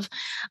idea of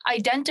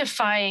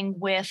identifying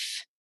with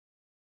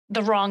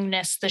the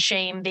wrongness, the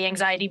shame, the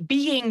anxiety,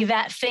 being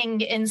that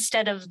thing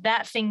instead of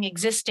that thing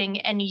existing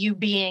and you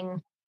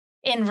being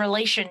in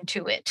relation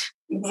to it.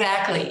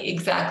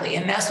 Exactly.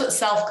 And that's what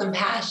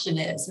self-compassion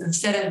is.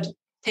 Instead of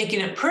taking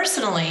it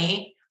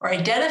personally or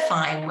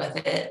identifying with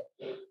it,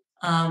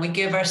 we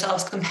give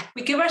ourselves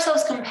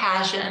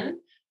compassion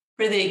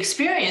for the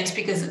experience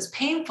because it's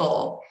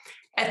painful,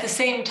 at the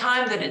same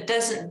time that it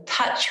doesn't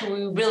touch who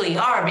we really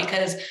are,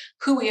 because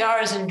who we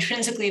are is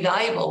intrinsically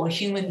valuable. We're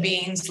human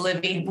beings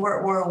living,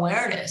 we're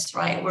awareness,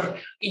 right?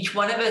 Each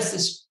one of us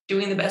is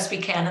doing the best we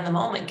can in the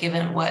moment,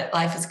 given what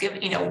life has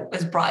given,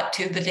 was brought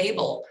to the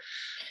table.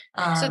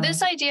 So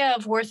this idea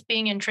of worth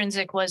being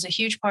intrinsic was a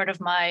huge part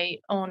of my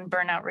own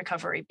burnout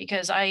recovery,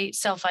 because I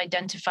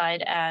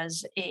self-identified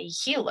as a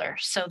healer.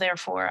 So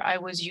therefore, I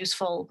was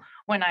useful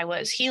when I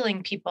was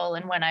healing people.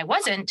 And when I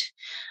wasn't,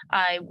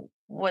 I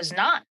was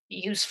not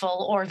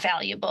useful or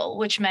valuable,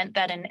 which meant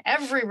that in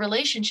every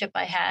relationship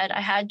I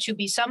had to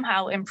be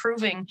somehow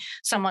improving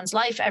someone's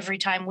life every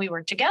time we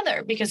were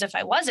together. Because if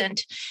I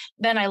wasn't,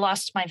 then I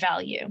lost my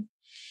value.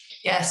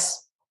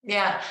 Yes.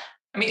 Yeah.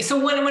 I mean,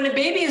 so when a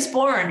baby is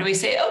born, do we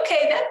say,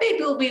 okay, that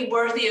baby will be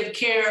worthy of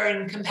care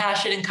and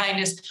compassion and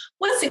kindness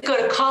once it go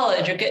to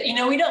college or get,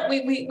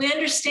 we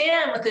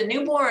understand with the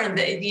newborn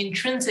the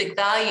intrinsic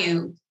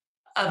value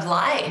of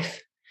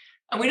life,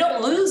 and we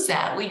don't lose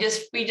that. We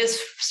just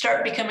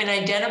start becoming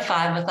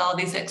identified with all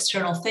these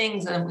external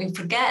things, and we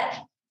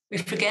forget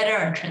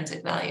our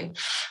intrinsic value.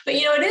 But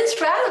it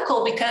is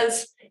radical,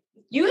 because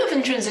you have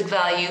intrinsic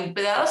value,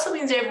 but that also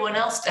means everyone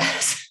else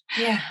does.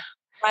 Yeah.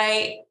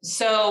 Right.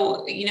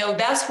 So,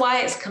 that's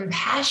why it's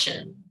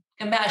compassion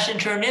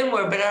turned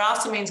inward, but it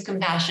also means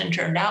compassion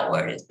turned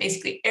outward. It's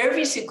basically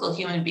every single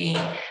human being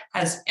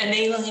has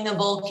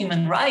inalienable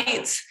human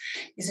rights,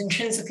 is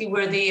intrinsically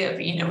worthy of,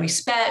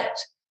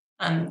 respect,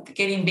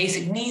 getting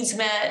basic needs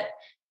met,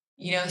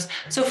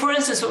 So for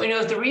instance, what we know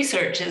with the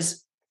research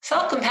is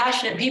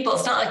self-compassionate people,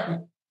 it's not like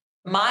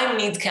my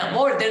needs count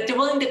more, they're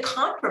willing to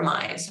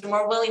compromise. They're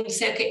more willing to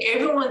say, okay,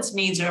 everyone's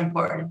needs are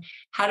important.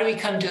 How do we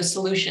come to a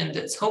solution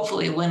that's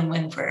hopefully a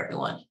win-win for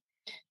everyone?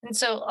 And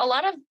so a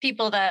lot of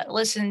people that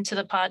listen to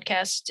the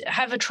podcast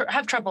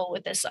have trouble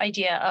with this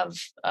idea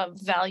of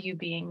value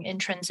being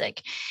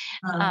intrinsic.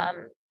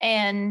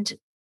 And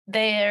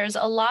there's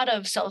a lot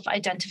of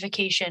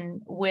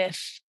self-identification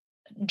with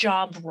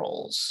job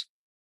roles.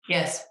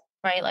 Yes.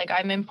 Right? Like,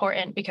 I'm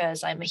important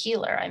because I'm a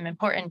healer. I'm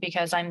important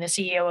because I'm the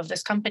CEO of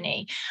this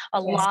company. A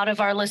lot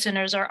of our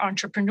listeners are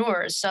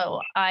entrepreneurs.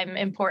 So I'm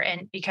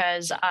important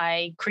because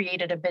I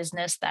created a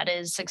business that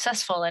is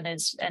successful and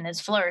is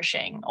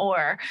flourishing,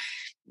 or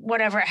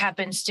whatever it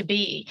happens to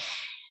be.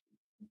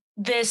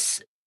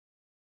 This,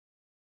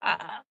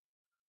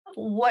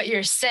 what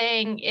you're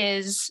saying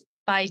is,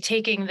 by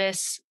taking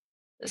this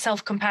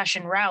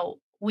self-compassion route,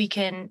 we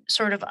can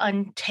sort of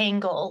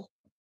untangle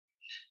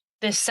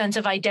this sense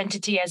of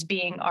identity as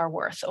being our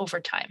worth over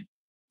time.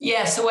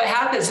 Yeah. So what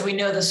happens, we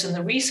know this from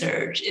the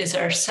research, is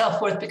our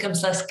self-worth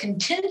becomes less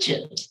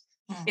contingent,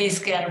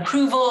 basically on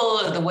approval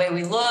or the way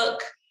we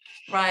look,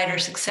 right? Or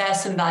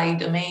success and value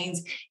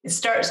domains. It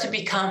starts to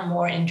become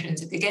more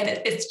intrinsic. Again,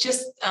 it's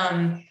just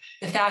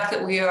the fact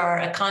that we are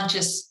a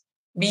conscious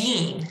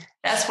being.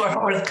 That's where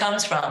our worth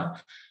comes from.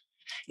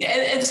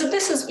 And so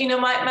this is,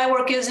 my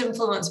work is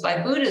influenced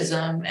by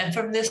Buddhism. And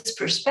from this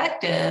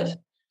perspective,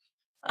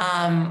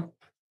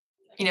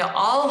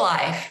 all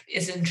life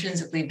is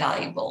intrinsically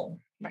valuable,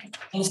 right?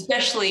 And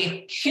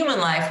especially human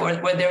life,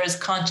 where there is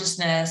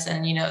consciousness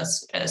and,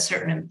 a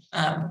certain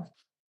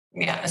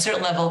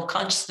level of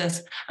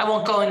consciousness. I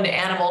won't go into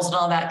animals and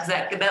all that,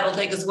 because that'll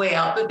take us way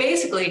out. But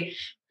basically,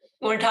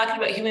 when we're talking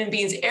about human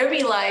beings,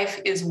 every life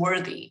is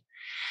worthy.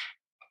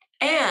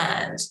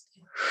 And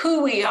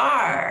who we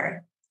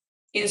are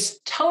is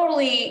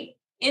totally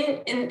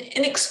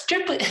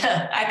inextricably,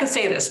 I can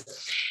say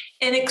this,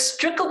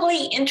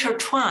 inextricably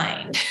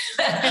intertwined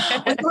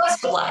with the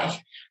rest of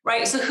life,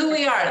 right? So who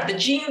we are, the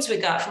genes we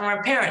got from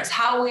our parents,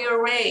 how we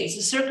were raised,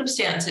 the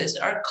circumstances,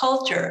 our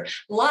culture,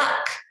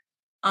 luck,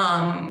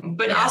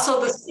 but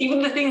also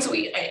even the things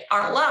we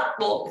aren't luck,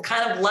 well,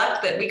 kind of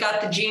luck that we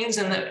got the genes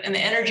and the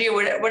energy or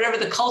whatever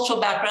the cultural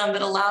background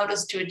that allowed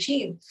us to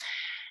achieve.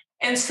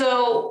 And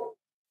so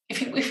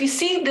if you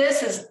see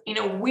this as,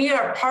 we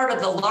are part of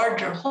the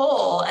larger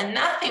whole, and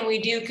nothing we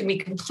do can be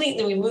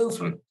completely removed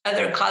from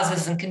other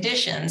causes and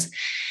conditions,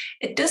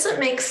 it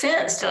doesn't make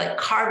sense to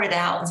carve it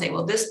out and say,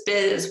 well, this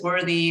bit is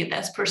worthy,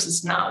 this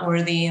person's not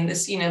worthy, and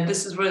this,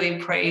 this is worthy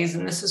of praise,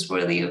 and this is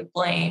worthy of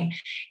blame.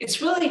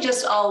 It's really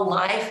just all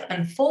life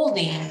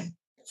unfolding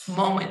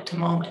moment to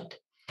moment.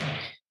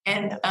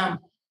 And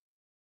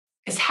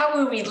it's how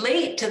we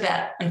relate to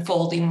that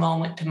unfolding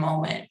moment to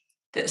moment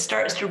that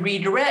starts to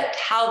redirect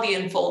how the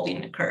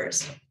unfolding occurs.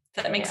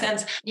 Does that make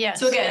sense? Yes.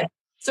 So again,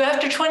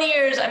 after 20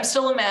 years, I'm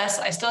still a mess.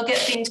 I still get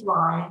things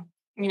wrong.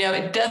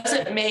 It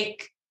doesn't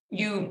make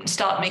you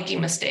stop making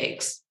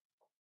mistakes.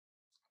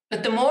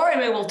 But the more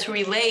I'm able to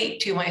relate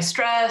to my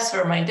stress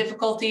or my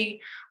difficulty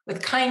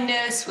with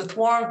kindness, with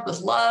warmth, with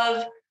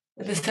love,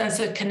 with a sense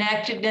of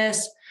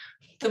connectedness,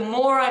 the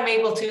more I'm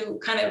able to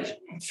kind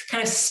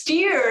of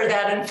steer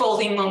that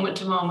unfolding moment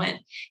to moment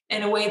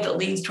in a way that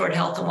leads toward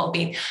health and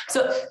well-being.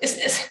 So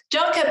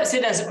Jon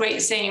Kabat-Zinn has a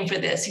great saying for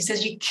this. He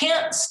says, you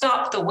can't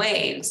stop the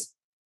waves,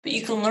 but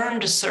you can learn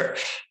to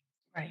surf.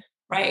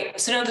 Right.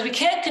 So now that we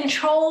can't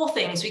control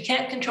things, we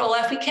can't control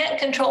life, we can't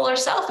control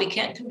ourselves, we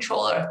can't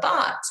control our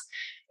thoughts,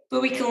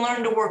 but we can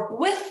learn to work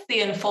with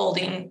the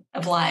unfolding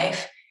of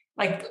life,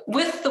 like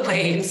with the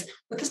waves,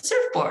 with the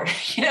surfboard,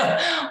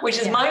 which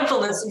is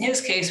mindfulness in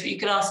his case, but you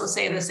could also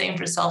say the same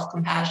for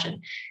self-compassion.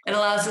 It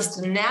allows us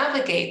to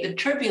navigate the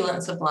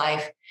turbulence of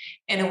life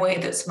in a way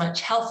that's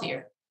much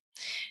healthier.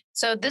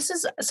 So this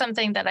is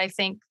something that I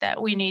think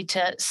that we need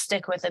to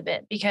stick with a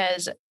bit,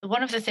 because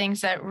one of the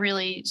things that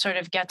really sort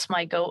of gets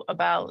my goat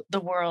about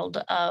the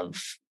world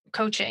of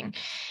coaching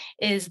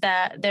is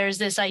that there's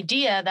this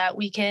idea that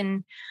we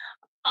can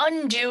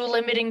undo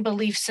limiting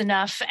beliefs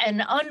enough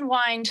and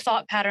unwind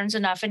thought patterns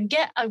enough and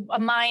get a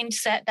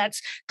mindset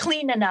that's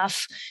clean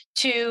enough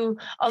to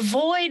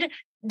avoid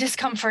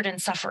discomfort and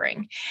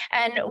suffering.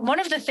 And one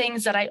of the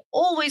things that I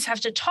always have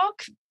to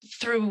talk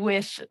through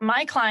with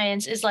my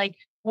clients is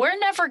we're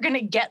never going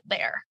to get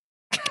there.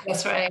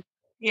 That's right.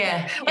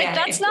 Yeah.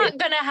 That's not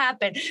going to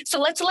happen. So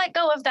let's let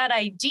go of that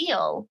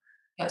ideal.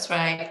 That's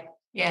right.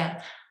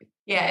 Yeah.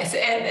 Yes.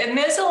 And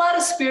there's a lot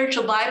of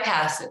spiritual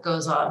bypass that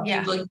goes on. Yeah.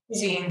 People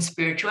using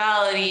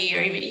spirituality,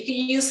 or even you can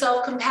use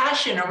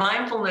self-compassion or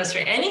mindfulness or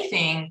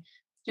anything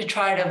to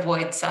try to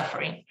avoid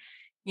suffering.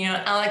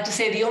 I like to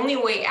say the only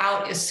way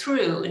out is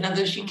through. In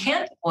other words, you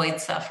can't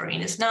avoid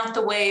suffering. It's not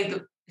the way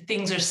that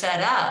things are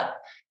set up,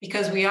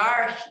 because we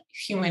are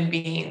human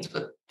beings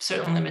with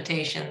certain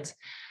limitations.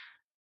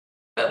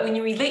 But when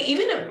you relate,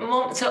 even a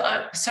moment, so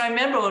I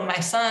remember when my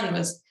son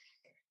was,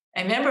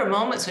 I remember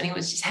moments when he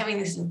was just having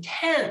these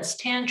intense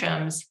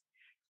tantrums.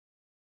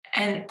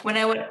 And when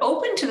I would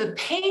open to the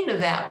pain of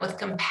that with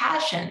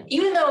compassion,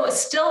 even though it was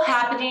still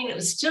happening, it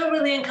was still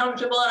really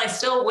uncomfortable, and I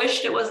still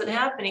wished it wasn't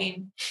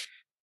happening,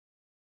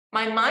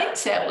 my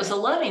mindset was a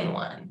loving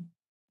one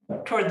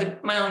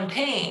toward my own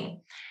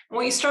pain. And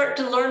what you start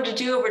to learn to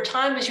do over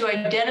time is you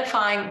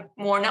identify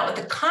more, not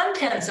with the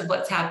contents of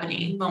what's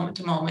happening moment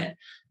to moment,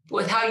 but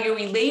with how you're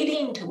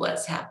relating to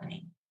what's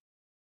happening.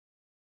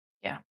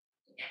 Yeah.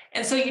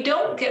 And so you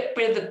don't get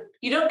rid of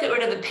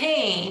the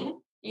pain.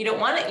 You don't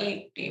want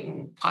it.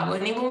 You probably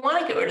wouldn't even want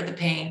to get rid of the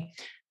pain,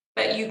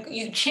 but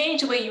you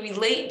change the way you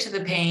relate to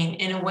the pain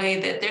in a way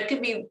that there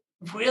could be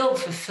real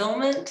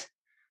fulfillment.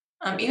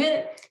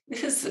 Even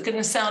this is going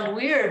to sound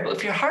weird, but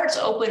if your heart's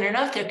open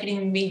enough, there can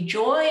even be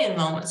joy in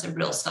moments of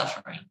real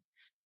suffering.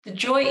 The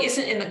joy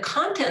isn't in the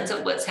contents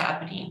of what's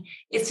happening.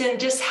 It's in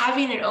just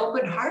having an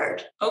open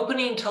heart,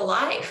 opening to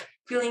life,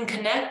 feeling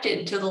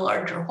connected to the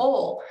larger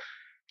whole.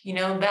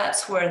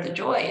 That's where the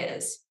joy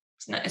is.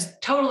 It's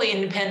totally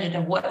independent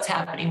of what's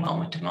happening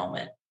moment to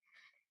moment.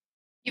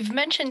 You've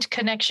mentioned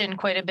connection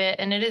quite a bit,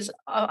 and it is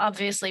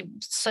obviously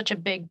such a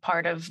big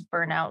part of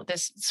burnout,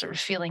 this sort of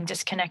feeling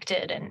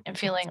disconnected and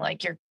feeling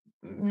like you're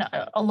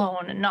not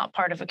alone and not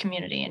part of a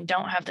community and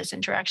don't have this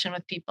interaction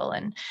with people.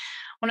 And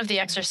one of the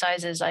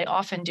exercises I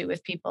often do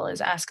with people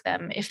is ask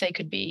them if they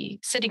could be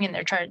sitting in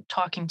there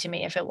talking to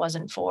me if it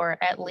wasn't for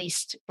at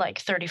least like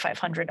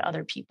 3,500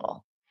 other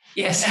people.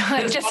 Yes.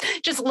 Like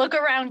just look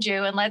around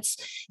you and let's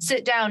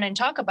sit down and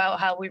talk about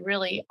how we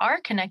really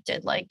are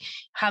connected. Like,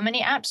 how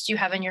many apps do you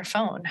have in your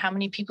phone? How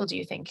many people do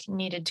you think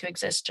needed to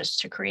exist just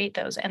to create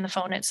those? And the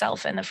phone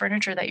itself and the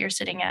furniture that you're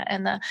sitting at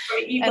and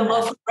even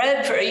loaf of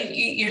bread for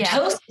your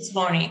toast this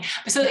morning.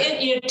 So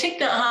Thich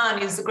Nhat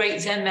Hanh is the great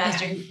Zen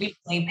master who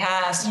recently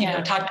passed,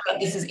 talked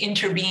about this as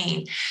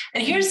interbeing.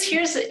 And here's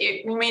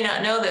you may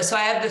not know this. So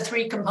I have the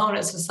 3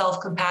 components of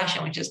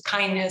self-compassion, which is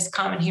kindness,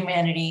 common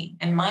humanity,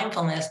 and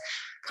mindfulness.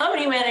 Common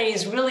humanity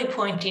is really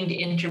pointing to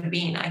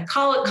interbeing. I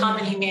call it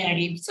common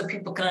humanity so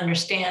people can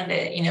understand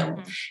it.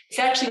 It's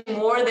actually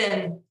more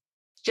than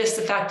just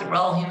the fact that we're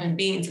all human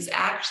beings. It's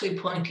actually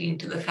pointing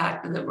to the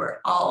fact that we're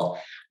all,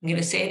 I'm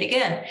going to say it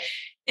again,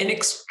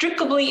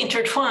 inextricably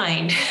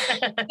intertwined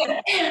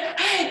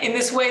in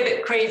this way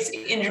that creates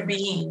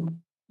interbeing.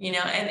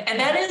 And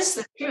that is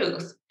the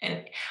truth.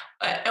 And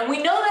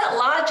we know that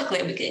logically.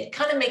 It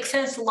kind of makes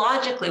sense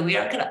logically. We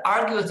aren't going to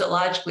argue with it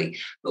logically,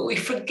 but we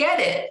forget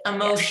it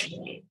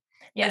emotionally.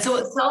 Yes. And so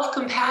what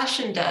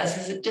self-compassion does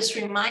is it just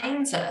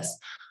reminds us,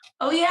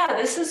 oh yeah,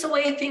 this is the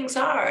way things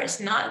are.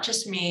 It's not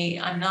just me.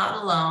 I'm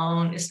not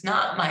alone. It's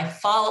not my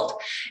fault.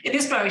 It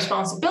is my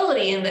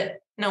responsibility in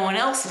that no one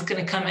else is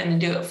going to come in and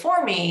do it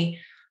for me,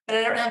 but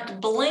I don't have to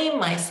blame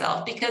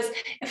myself, because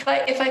if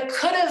I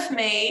could have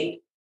made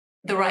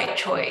the right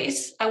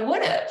choice, I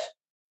would have.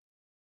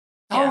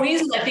 The whole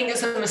reason I think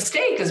it's a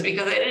mistake is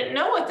because I didn't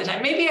know at the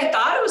time. Maybe I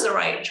thought it was the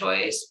right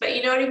choice, but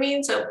you know what I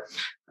mean? So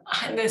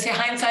I'm going to say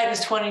hindsight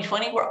is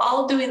 2020. We're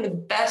all doing the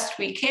best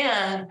we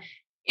can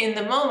in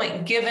the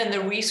moment, given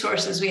the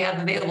resources we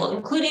have available,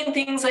 including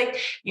things like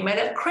you might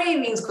have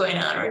cravings going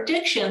on or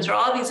addictions or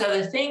all these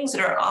other things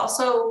that are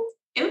also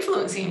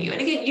influencing you.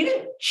 And again, you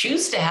didn't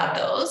choose to have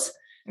those.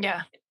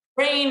 Yeah.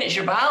 Brain, it's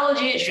your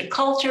biology, it's your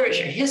culture, it's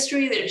your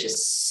history. There's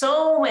just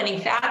so many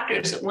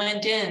factors that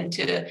went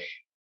into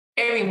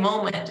every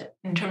moment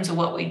in terms of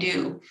what we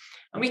do.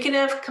 And we can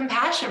have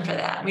compassion for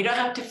that. We don't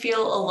have to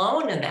feel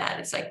alone in that.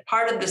 It's like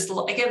part of this,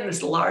 again,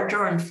 this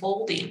larger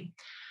unfolding.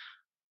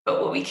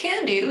 But what we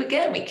can do,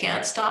 again, we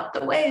can't stop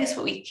the waves,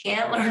 but we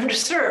can learn to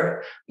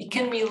serve. We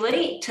can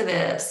relate to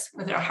this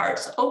with our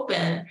hearts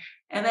open.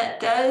 And that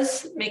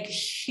does make a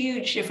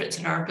huge difference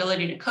in our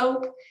ability to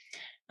cope,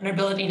 and our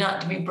ability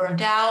not to be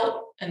burnt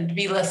out and to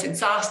be less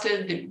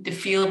exhausted, to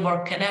feel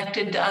more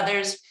connected to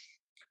others.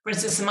 For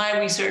instance, in my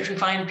research, we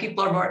find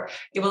people are more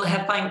able to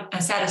find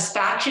a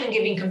satisfaction in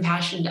giving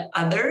compassion to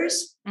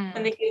others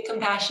when they give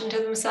compassion to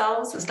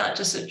themselves. It's not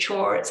just a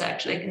chore. It's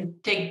actually, they can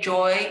take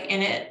joy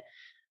in it.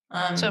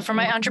 So for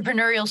my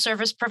entrepreneurial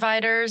service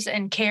providers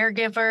and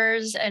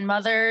caregivers and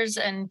mothers,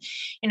 and,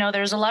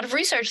 there's a lot of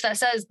research that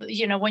says,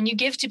 when you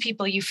give to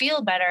people, you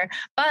feel better.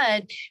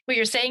 But what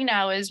you're saying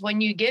now is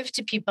when you give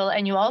to people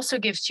and you also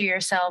give to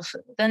yourself,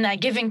 then that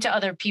giving to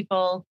other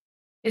people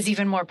is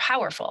even more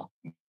powerful.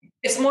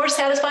 It's more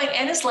satisfying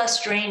and it's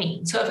less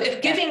draining. So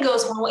if giving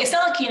goes one way, it's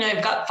not like,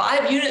 I've got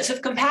 5 units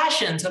of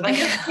compassion. So if I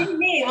give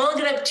me, I'm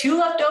only going to have 2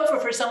 left over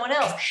for someone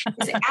else.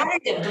 It's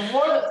additive. The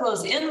more that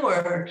flows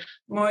inward,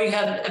 the more you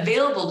have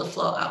available to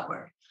flow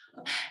outward.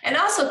 And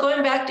also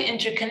going back to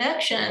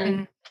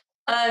interconnection,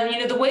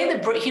 the way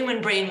the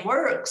human brain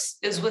works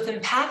is with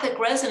empathic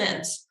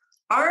resonance.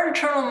 Our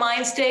internal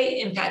mind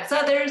state impacts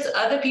others.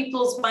 Other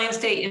people's mind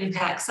state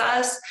impacts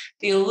us.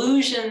 The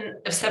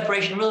illusion of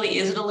separation really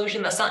is an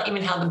illusion. That's not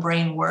even how the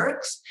brain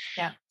works.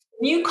 Yeah.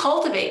 When you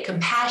cultivate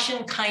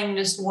compassion,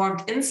 kindness,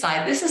 warmth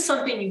inside, this is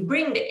something you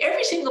bring to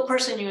every single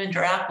person you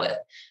interact with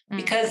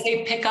because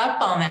they pick up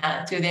on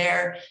that through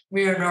their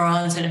mirror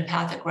neurons and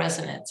empathic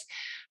resonance.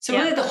 So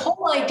really the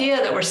whole idea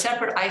that we're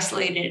separate,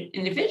 isolated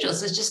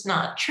individuals is just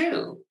not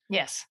true.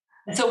 Yes.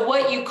 And so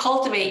what you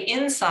cultivate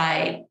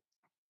inside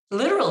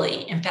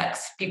literally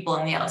impacts people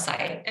on the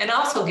outside and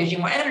also gives you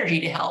more energy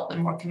to help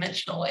in more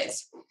conventional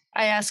ways.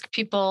 I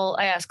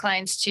ask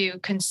clients to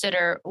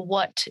consider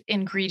what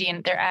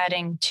ingredient they're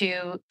adding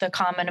to the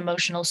common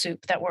emotional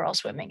soup that we're all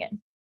swimming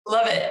in.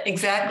 Love it.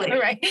 Exactly.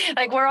 Right.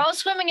 Like we're all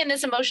swimming in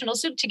this emotional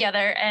soup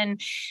together. And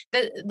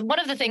one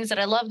of the things that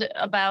I loved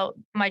about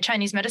my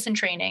Chinese medicine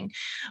training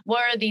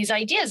were these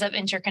ideas of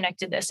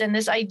interconnectedness and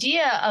this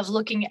idea of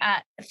looking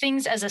at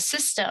things as a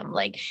system.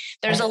 Like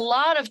there's a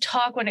lot of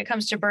talk when it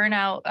comes to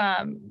burnout.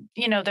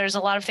 There's a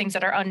lot of things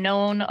that are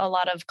unknown, a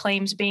lot of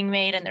claims being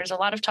made, and there's a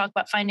lot of talk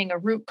about finding a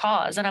root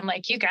cause. And I'm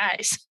like, you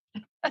guys,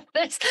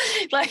 this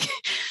like,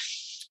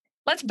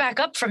 let's back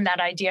up from that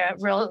idea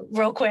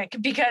real quick,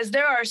 because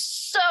there are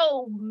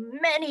so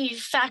many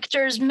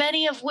factors,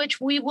 many of which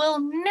we will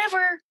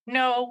never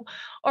know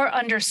or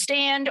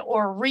understand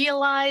or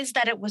realize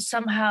that it was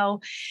somehow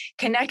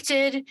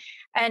connected.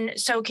 And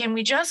so can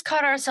we just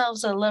cut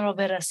ourselves a little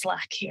bit of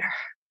slack here?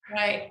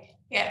 Right.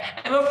 Yeah.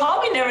 And we'll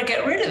probably never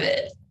get rid of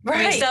it.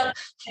 Right.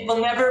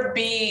 We'll never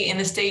be in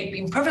a state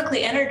being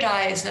perfectly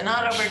energized and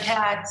not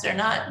overtaxed or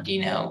not,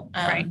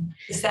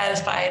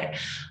 dissatisfied.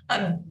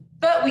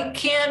 But we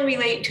can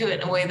relate to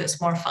it in a way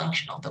that's more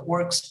functional, that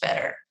works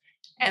better.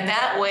 And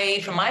that way,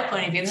 from my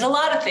point of view, there's a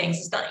lot of things.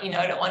 It's not,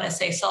 I don't want to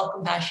say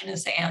self-compassion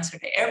is the answer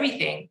to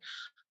everything,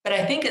 but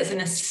I think it's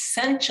an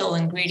essential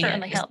ingredient.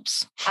 Certainly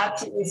helps.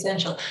 Absolutely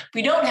essential. If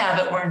we don't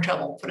have it, we're in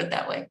trouble, put it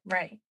that way.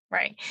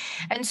 Right.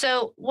 And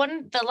so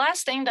the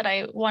last thing that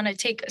I want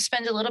to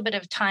spend a little bit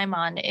of time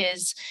on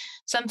is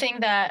something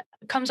that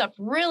comes up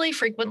really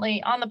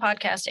frequently on the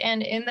podcast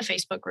and in the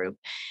Facebook group.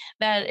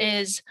 That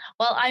is,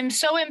 well, I'm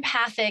so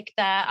empathic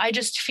that I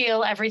just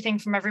feel everything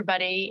from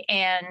everybody,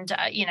 and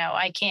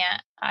I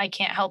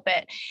can't help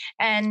it.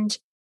 And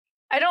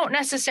I don't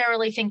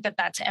necessarily think that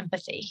that's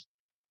empathy,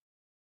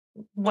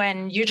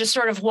 when you're just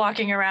sort of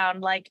walking around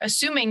like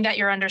assuming that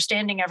you're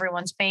understanding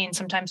everyone's pain,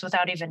 sometimes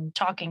without even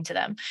talking to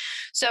them.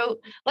 So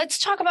let's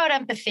talk about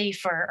empathy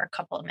for a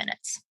couple of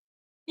minutes.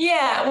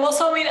 Yeah, well,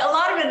 so a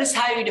lot of it is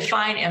how you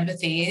define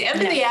empathy.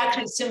 Empathy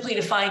actually is simply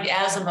defined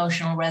as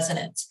emotional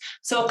resonance.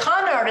 So a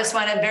con artist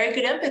might have very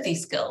good empathy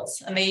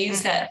skills, and they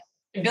use that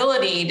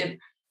ability to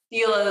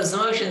feel those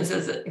emotions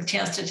as a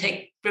chance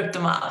to rip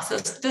them off. So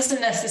it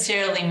doesn't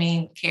necessarily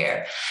mean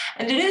care.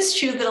 And it is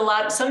true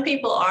that some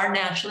people are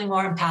naturally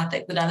more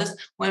empathic than others.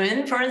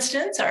 Women, for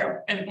instance,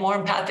 are more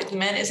empathic than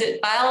men. Is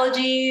it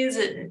biology? Is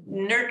it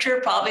nurture?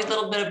 Probably a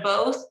little bit of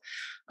both.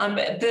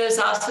 But there's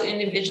also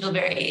individual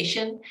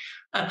variation.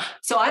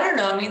 So I don't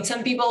know.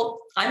 Some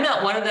people, I'm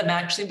not one of them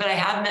actually, but I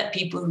have met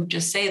people who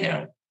just say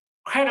they're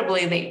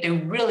they're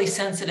really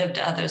sensitive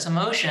to others'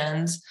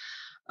 emotions.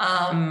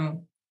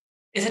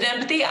 Is it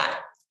empathy?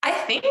 I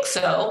think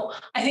so.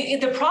 I think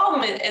the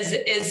problem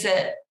is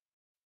that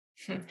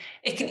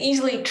it can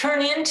easily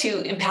turn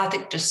into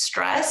empathic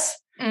distress.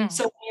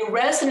 So when you're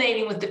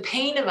resonating with the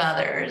pain of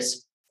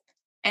others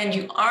and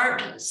you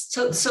aren't,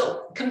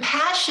 so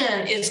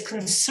compassion is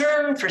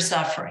concern for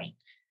suffering.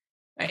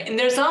 Right? And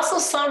there's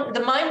also the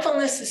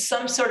mindfulness is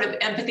some sort of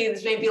empathy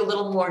that's maybe a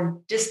little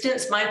more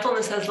distance.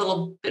 Mindfulness has a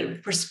little bit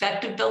of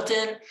perspective built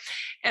in.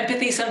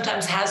 Empathy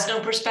sometimes has no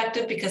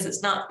perspective because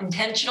it's not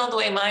intentional the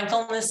way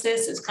mindfulness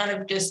is. It's kind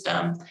of just,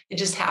 it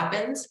just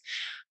happens.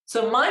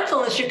 So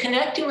mindfulness, you're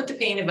connecting with the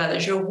pain of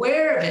others. You're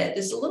aware of it.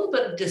 There's a little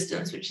bit of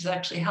distance, which is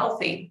actually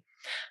healthy,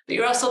 but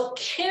you're also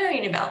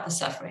caring about the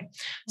suffering.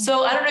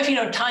 So I don't know if you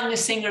know Tanya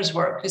Singer's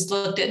work, who's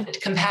looked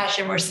at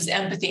compassion versus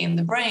empathy in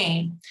the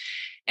brain.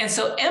 And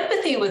so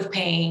empathy with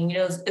pain,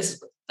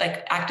 is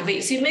like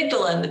activates the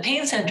amygdala and the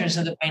pain centers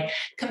of the brain.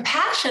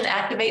 Compassion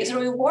activates the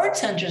reward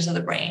centers of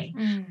the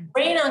brain.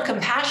 Brain on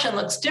compassion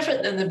looks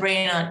different than the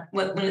brain on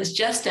when it's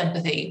just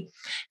empathy.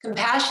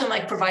 Compassion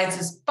provides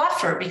this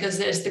buffer because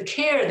there's the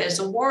care, there's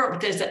the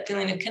warmth, there's that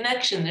feeling of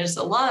connection, there's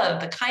the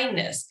love, the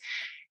kindness.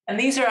 And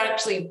these are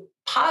actually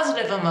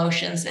positive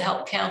emotions that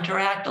help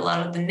counteract a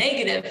lot of the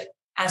negative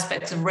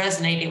aspects of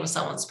resonating with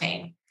someone's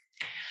pain.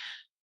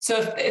 So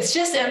if it's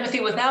just empathy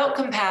without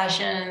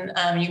compassion,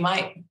 you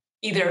might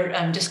either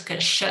just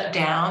get shut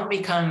down,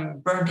 become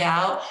burnt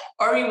out,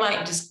 or you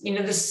might just,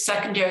 this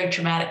secondary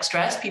traumatic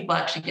stress, people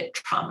actually get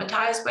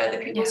traumatized by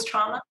other people's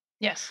trauma.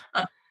 Yes.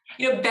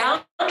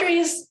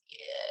 Boundaries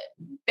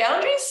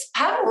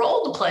have a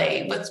role to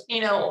play with,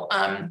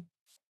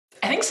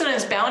 I think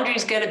sometimes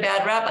boundaries get a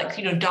bad rap,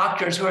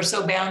 doctors who are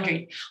so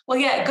boundaried. Well,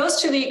 yeah, it goes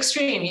to the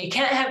extreme. You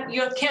can't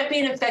be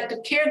an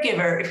effective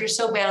caregiver if you're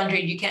so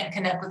boundaried, you can't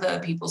connect with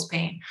other people's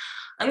pain.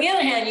 On the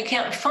other hand, you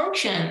can't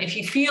function if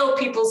you feel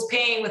people's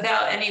pain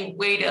without any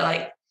way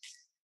to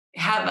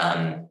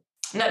have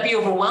not be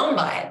overwhelmed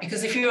by it.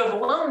 Because if you're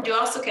overwhelmed, you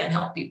also can't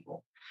help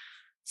people.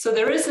 So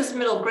there is this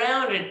middle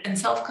ground, and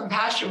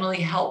self-compassion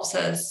really helps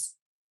us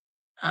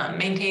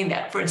maintain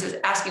that. For instance,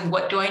 asking,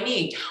 what do I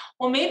need?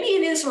 Well, maybe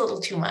it is a little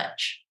too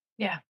much.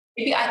 Yeah.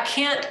 Maybe I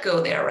can't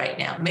go there right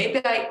now. Maybe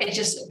it's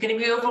just going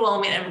to be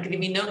overwhelming. I'm going to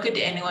be no good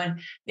to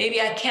anyone.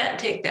 Maybe I can't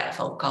take that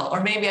phone call,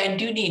 or maybe I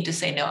do need to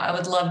say no. I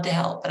would love to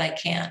help, but I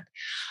can't.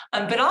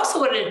 But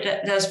also what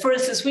it does, for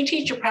instance, we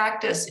teach a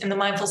practice in the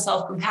Mindful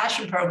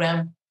Self-Compassion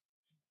program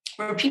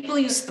where people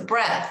use the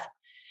breath.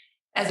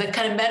 as a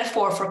kind of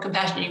metaphor for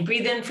compassion. You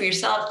breathe in for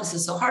yourself. This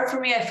is so hard for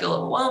me. I feel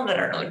overwhelmed. I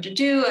don't know what to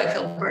do. I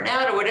feel burnt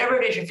out, or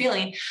whatever it is you're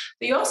feeling.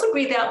 But you also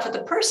breathe out for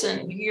the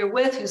person who you're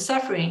with who's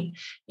suffering.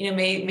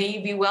 May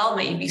you be well,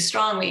 may you be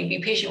strong, may you be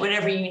patient,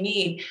 whatever you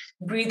need.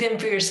 Breathe in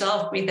for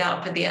yourself, breathe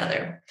out for the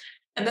other.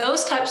 And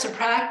those types of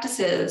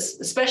practices,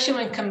 especially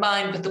when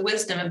combined with the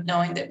wisdom of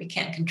knowing that we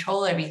can't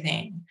control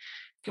everything,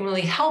 can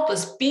really help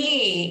us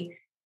be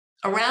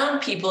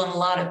around people in a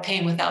lot of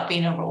pain without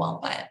being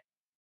overwhelmed by it.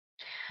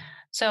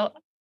 So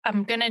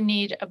I'm going to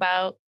need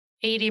about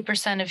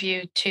 80% of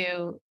you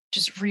to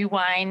just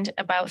rewind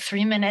about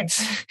 3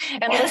 minutes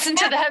and listen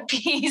to that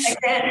piece.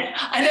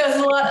 I know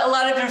there's a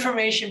lot of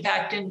information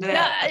packed into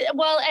that. No,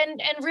 well,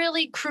 and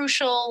really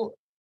crucial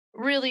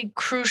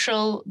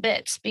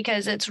bits,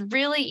 because it's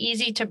really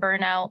easy to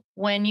burn out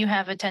when you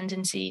have a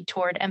tendency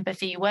toward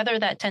empathy, whether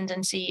that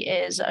tendency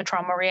is a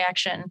trauma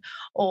reaction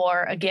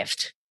or a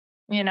gift.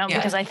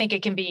 Because I think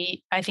it can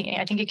be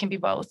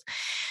both.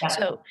 Yeah.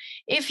 So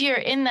if you're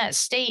in that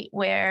state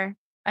where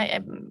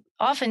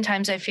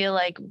oftentimes I feel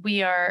like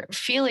we are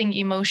feeling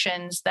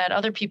emotions that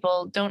other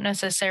people don't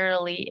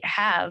necessarily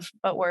have,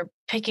 but we're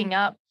picking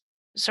up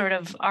sort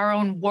of our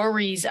own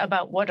worries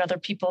about what other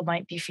people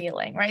might be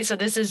feeling, right? So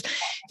this is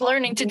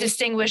learning to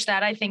distinguish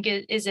that, I think,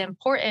 is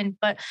important,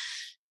 but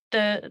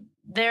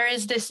there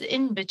is this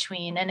in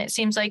between, and it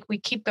seems like we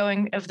keep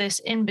going of this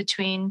in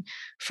between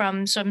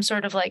from some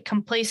sort of like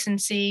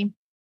complacency,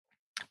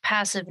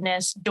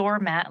 passiveness,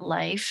 doormat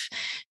life,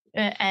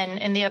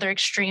 and the other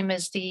extreme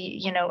is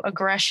the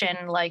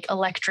aggression, like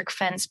electric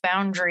fence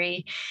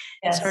boundary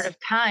sort of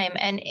time,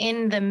 and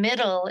in the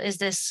middle is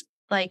this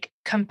like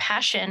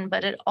compassion,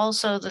 but it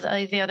also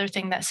the other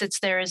thing that sits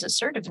there is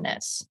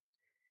assertiveness.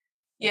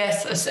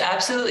 Yes,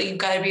 absolutely. You've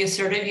got to be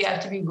assertive. You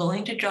have to be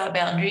willing to draw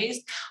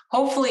boundaries,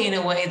 hopefully in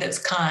a way that's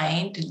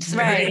kind.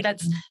 Right.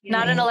 That's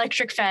not an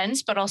electric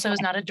fence, but also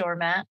is not a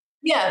doormat.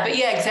 Yeah,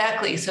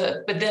 exactly.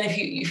 So, but then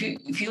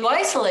if you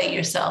isolate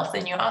yourself,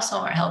 then you also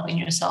aren't helping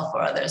yourself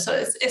or others. So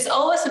it's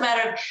always a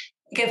matter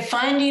of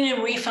finding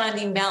and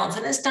refinding balance.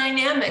 And it's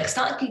dynamic. It's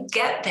not like you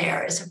get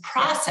there. It's a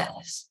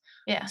process.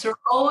 Yeah. So we're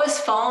always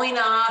falling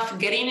off,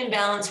 getting in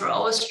balance. We're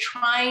always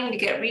trying to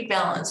get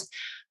rebalanced.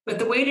 But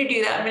the way to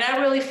do that,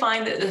 I really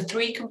find that the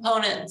 3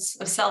 components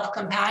of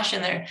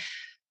self-compassion, they're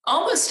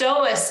almost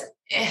always,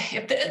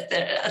 if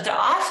they're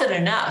often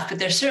enough, but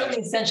they're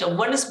certainly essential.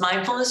 One is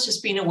mindfulness,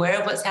 just being aware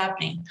of what's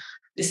happening.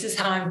 This is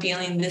how I'm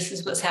feeling. This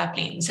is what's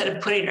happening. Instead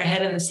of putting our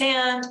head in the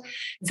sand,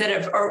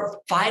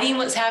 or fighting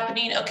what's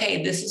happening,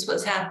 okay, this is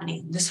what's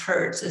happening. This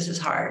hurts. This is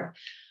hard.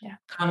 Yeah.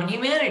 Common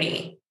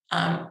humanity.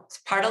 It's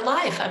part of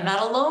life. I'm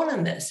not alone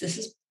in this.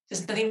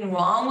 There's nothing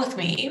wrong with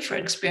me for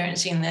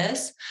experiencing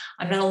this.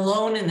 I'm not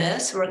alone in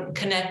this. We're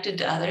connected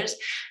to others.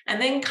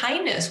 And then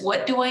kindness.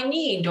 What do I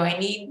need? Do I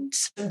need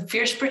some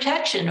fierce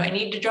protection? Do I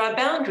need to draw a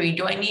boundary?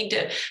 Do I need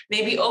to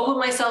maybe open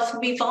myself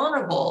and be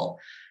vulnerable?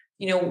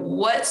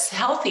 What's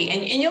healthy?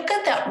 And you'll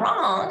get that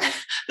wrong,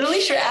 but at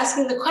least you're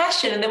asking the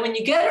question. And then when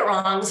you get it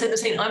wrong, instead of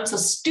saying, I'm so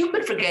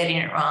stupid for getting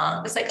it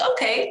wrong, it's like,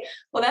 okay,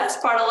 well, that's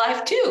part of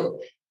life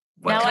too.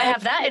 Now I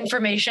have that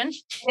information.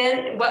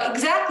 And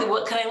exactly,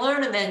 what can I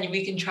learn? And then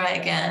we can try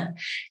again.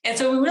 And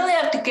so we really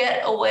have to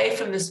get away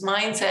from this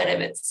mindset of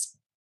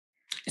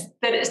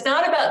that it's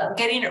not about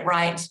getting it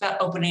right. It's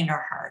about opening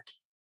our heart.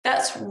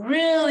 That's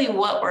really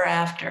what we're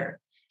after.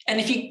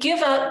 And if you give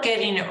up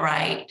getting it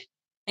right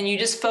and you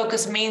just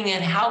focus mainly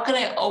on how can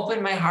I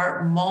open my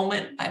heart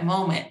moment by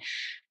moment,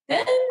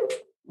 then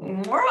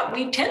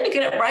we tend to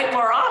get it right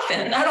more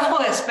often, not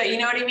always, but you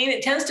know what I mean?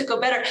 It tends to go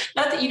better.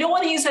 Not that you don't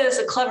want to use that as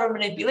a clever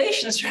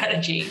manipulation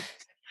strategy,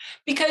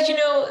 because,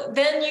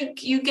 then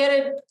you get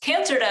a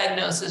cancer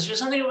diagnosis or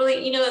something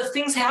really,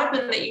 things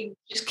happen that you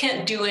just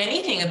can't do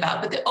anything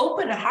about. But the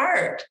open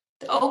heart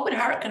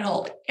can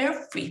hold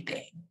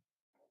everything.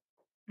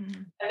 Mm-hmm.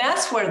 And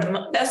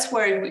that's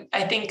where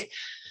I think,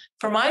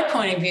 from my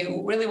point of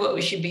view, really what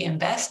we should be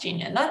investing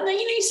in.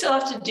 You still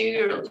have to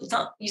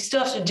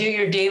do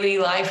your daily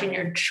life and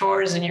your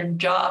chores and your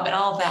job and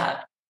all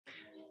that.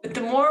 But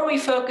the more we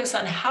focus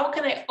on how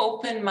can I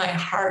open my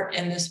heart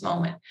in this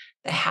moment,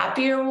 the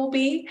happier we'll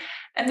be.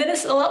 And then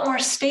it's a lot more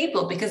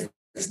stable because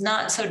it's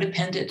not so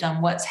dependent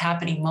on what's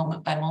happening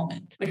moment by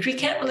moment, which we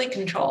can't really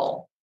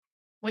control.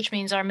 Which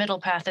means our middle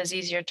path is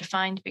easier to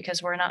find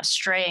because we're not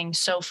straying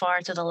so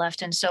far to the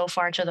left and so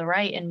far to the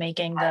right and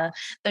making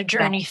the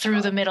journey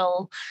through the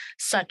middle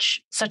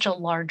such a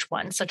large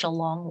one, such a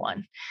long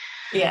one.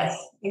 Yes,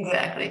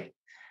 exactly.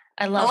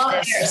 I love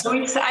this. So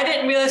I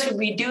didn't realize we'd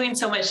be doing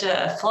so much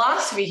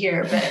philosophy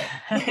here, but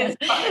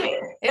it's fun.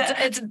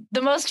 It's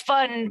the most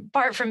fun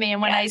part for me.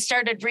 And when I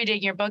started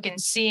reading your book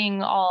and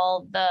seeing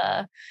all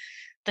the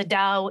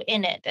Tao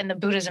in it and the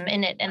Buddhism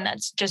in it, and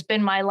that's just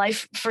been my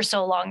life for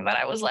so long that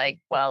I was like,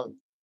 well,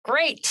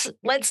 great,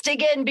 let's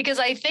dig in, because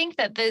I think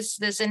that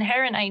this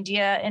inherent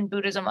idea in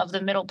Buddhism of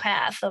the middle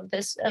path, of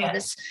this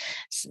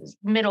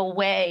middle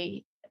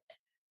way,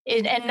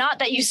 And not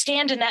that you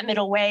stand in that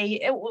middle way,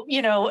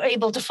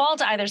 able to fall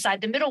to either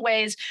side. The middle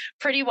way is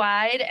pretty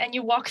wide, and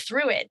you walk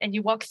through it, and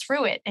you walk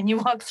through it, and you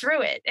walk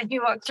through it, and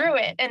you walk through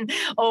it, and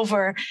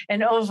over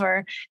and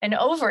over and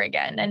over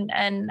again.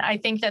 And I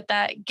think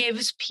that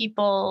gives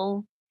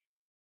people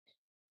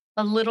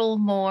a little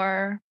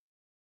more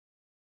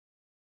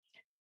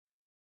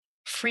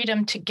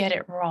freedom to get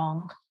it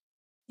wrong.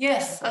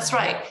 Yes, that's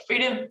right.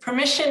 Freedom,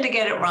 permission to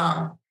get it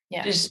wrong.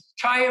 Yeah. Just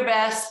try your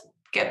best.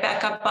 Get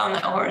back up on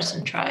that horse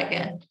and try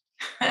again.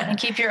 And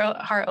keep your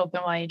heart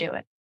open while you do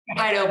it.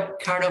 Heart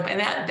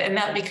open. And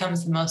that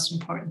becomes the most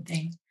important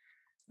thing.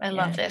 I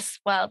love this.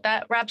 Well,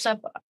 that wraps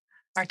up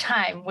our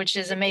time, which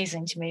is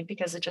amazing to me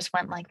because it just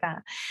went like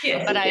that.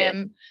 Yes, but I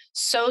am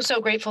so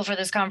grateful for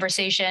this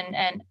conversation.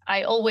 And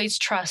I always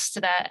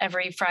trust that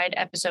every Fried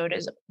episode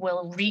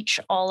will reach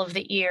all of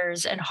the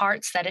ears and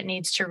hearts that it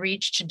needs to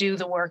reach to do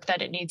the work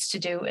that it needs to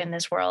do in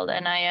this world.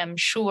 And I am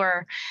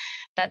sure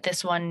that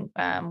this one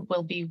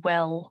will be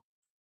well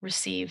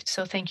received.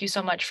 So thank you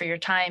so much for your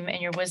time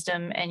and your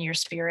wisdom and your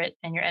spirit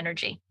and your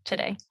energy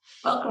today.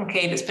 Welcome,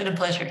 Kate. It's been a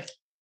pleasure.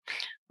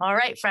 All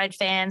right, Fried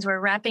fans, we're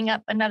wrapping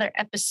up another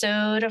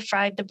episode of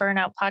Fried the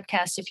Burnout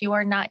podcast. If you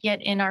are not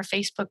yet in our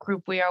Facebook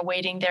group, we are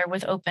waiting there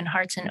with open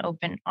hearts and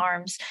open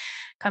arms.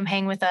 Come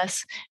hang with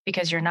us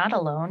because you're not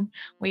alone.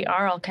 We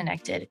are all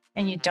connected,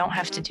 and you don't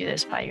have to do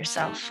this by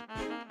yourself.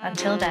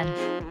 Until then.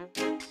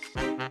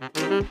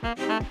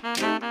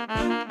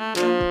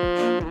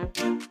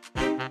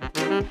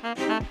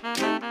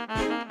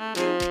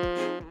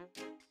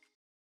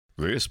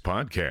 This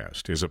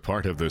podcast is a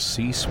part of the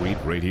C-Suite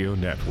Radio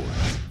Network.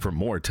 For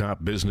more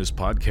top business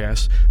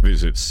podcasts,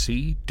 visit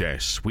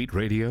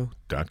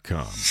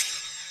c-suiteradio.com.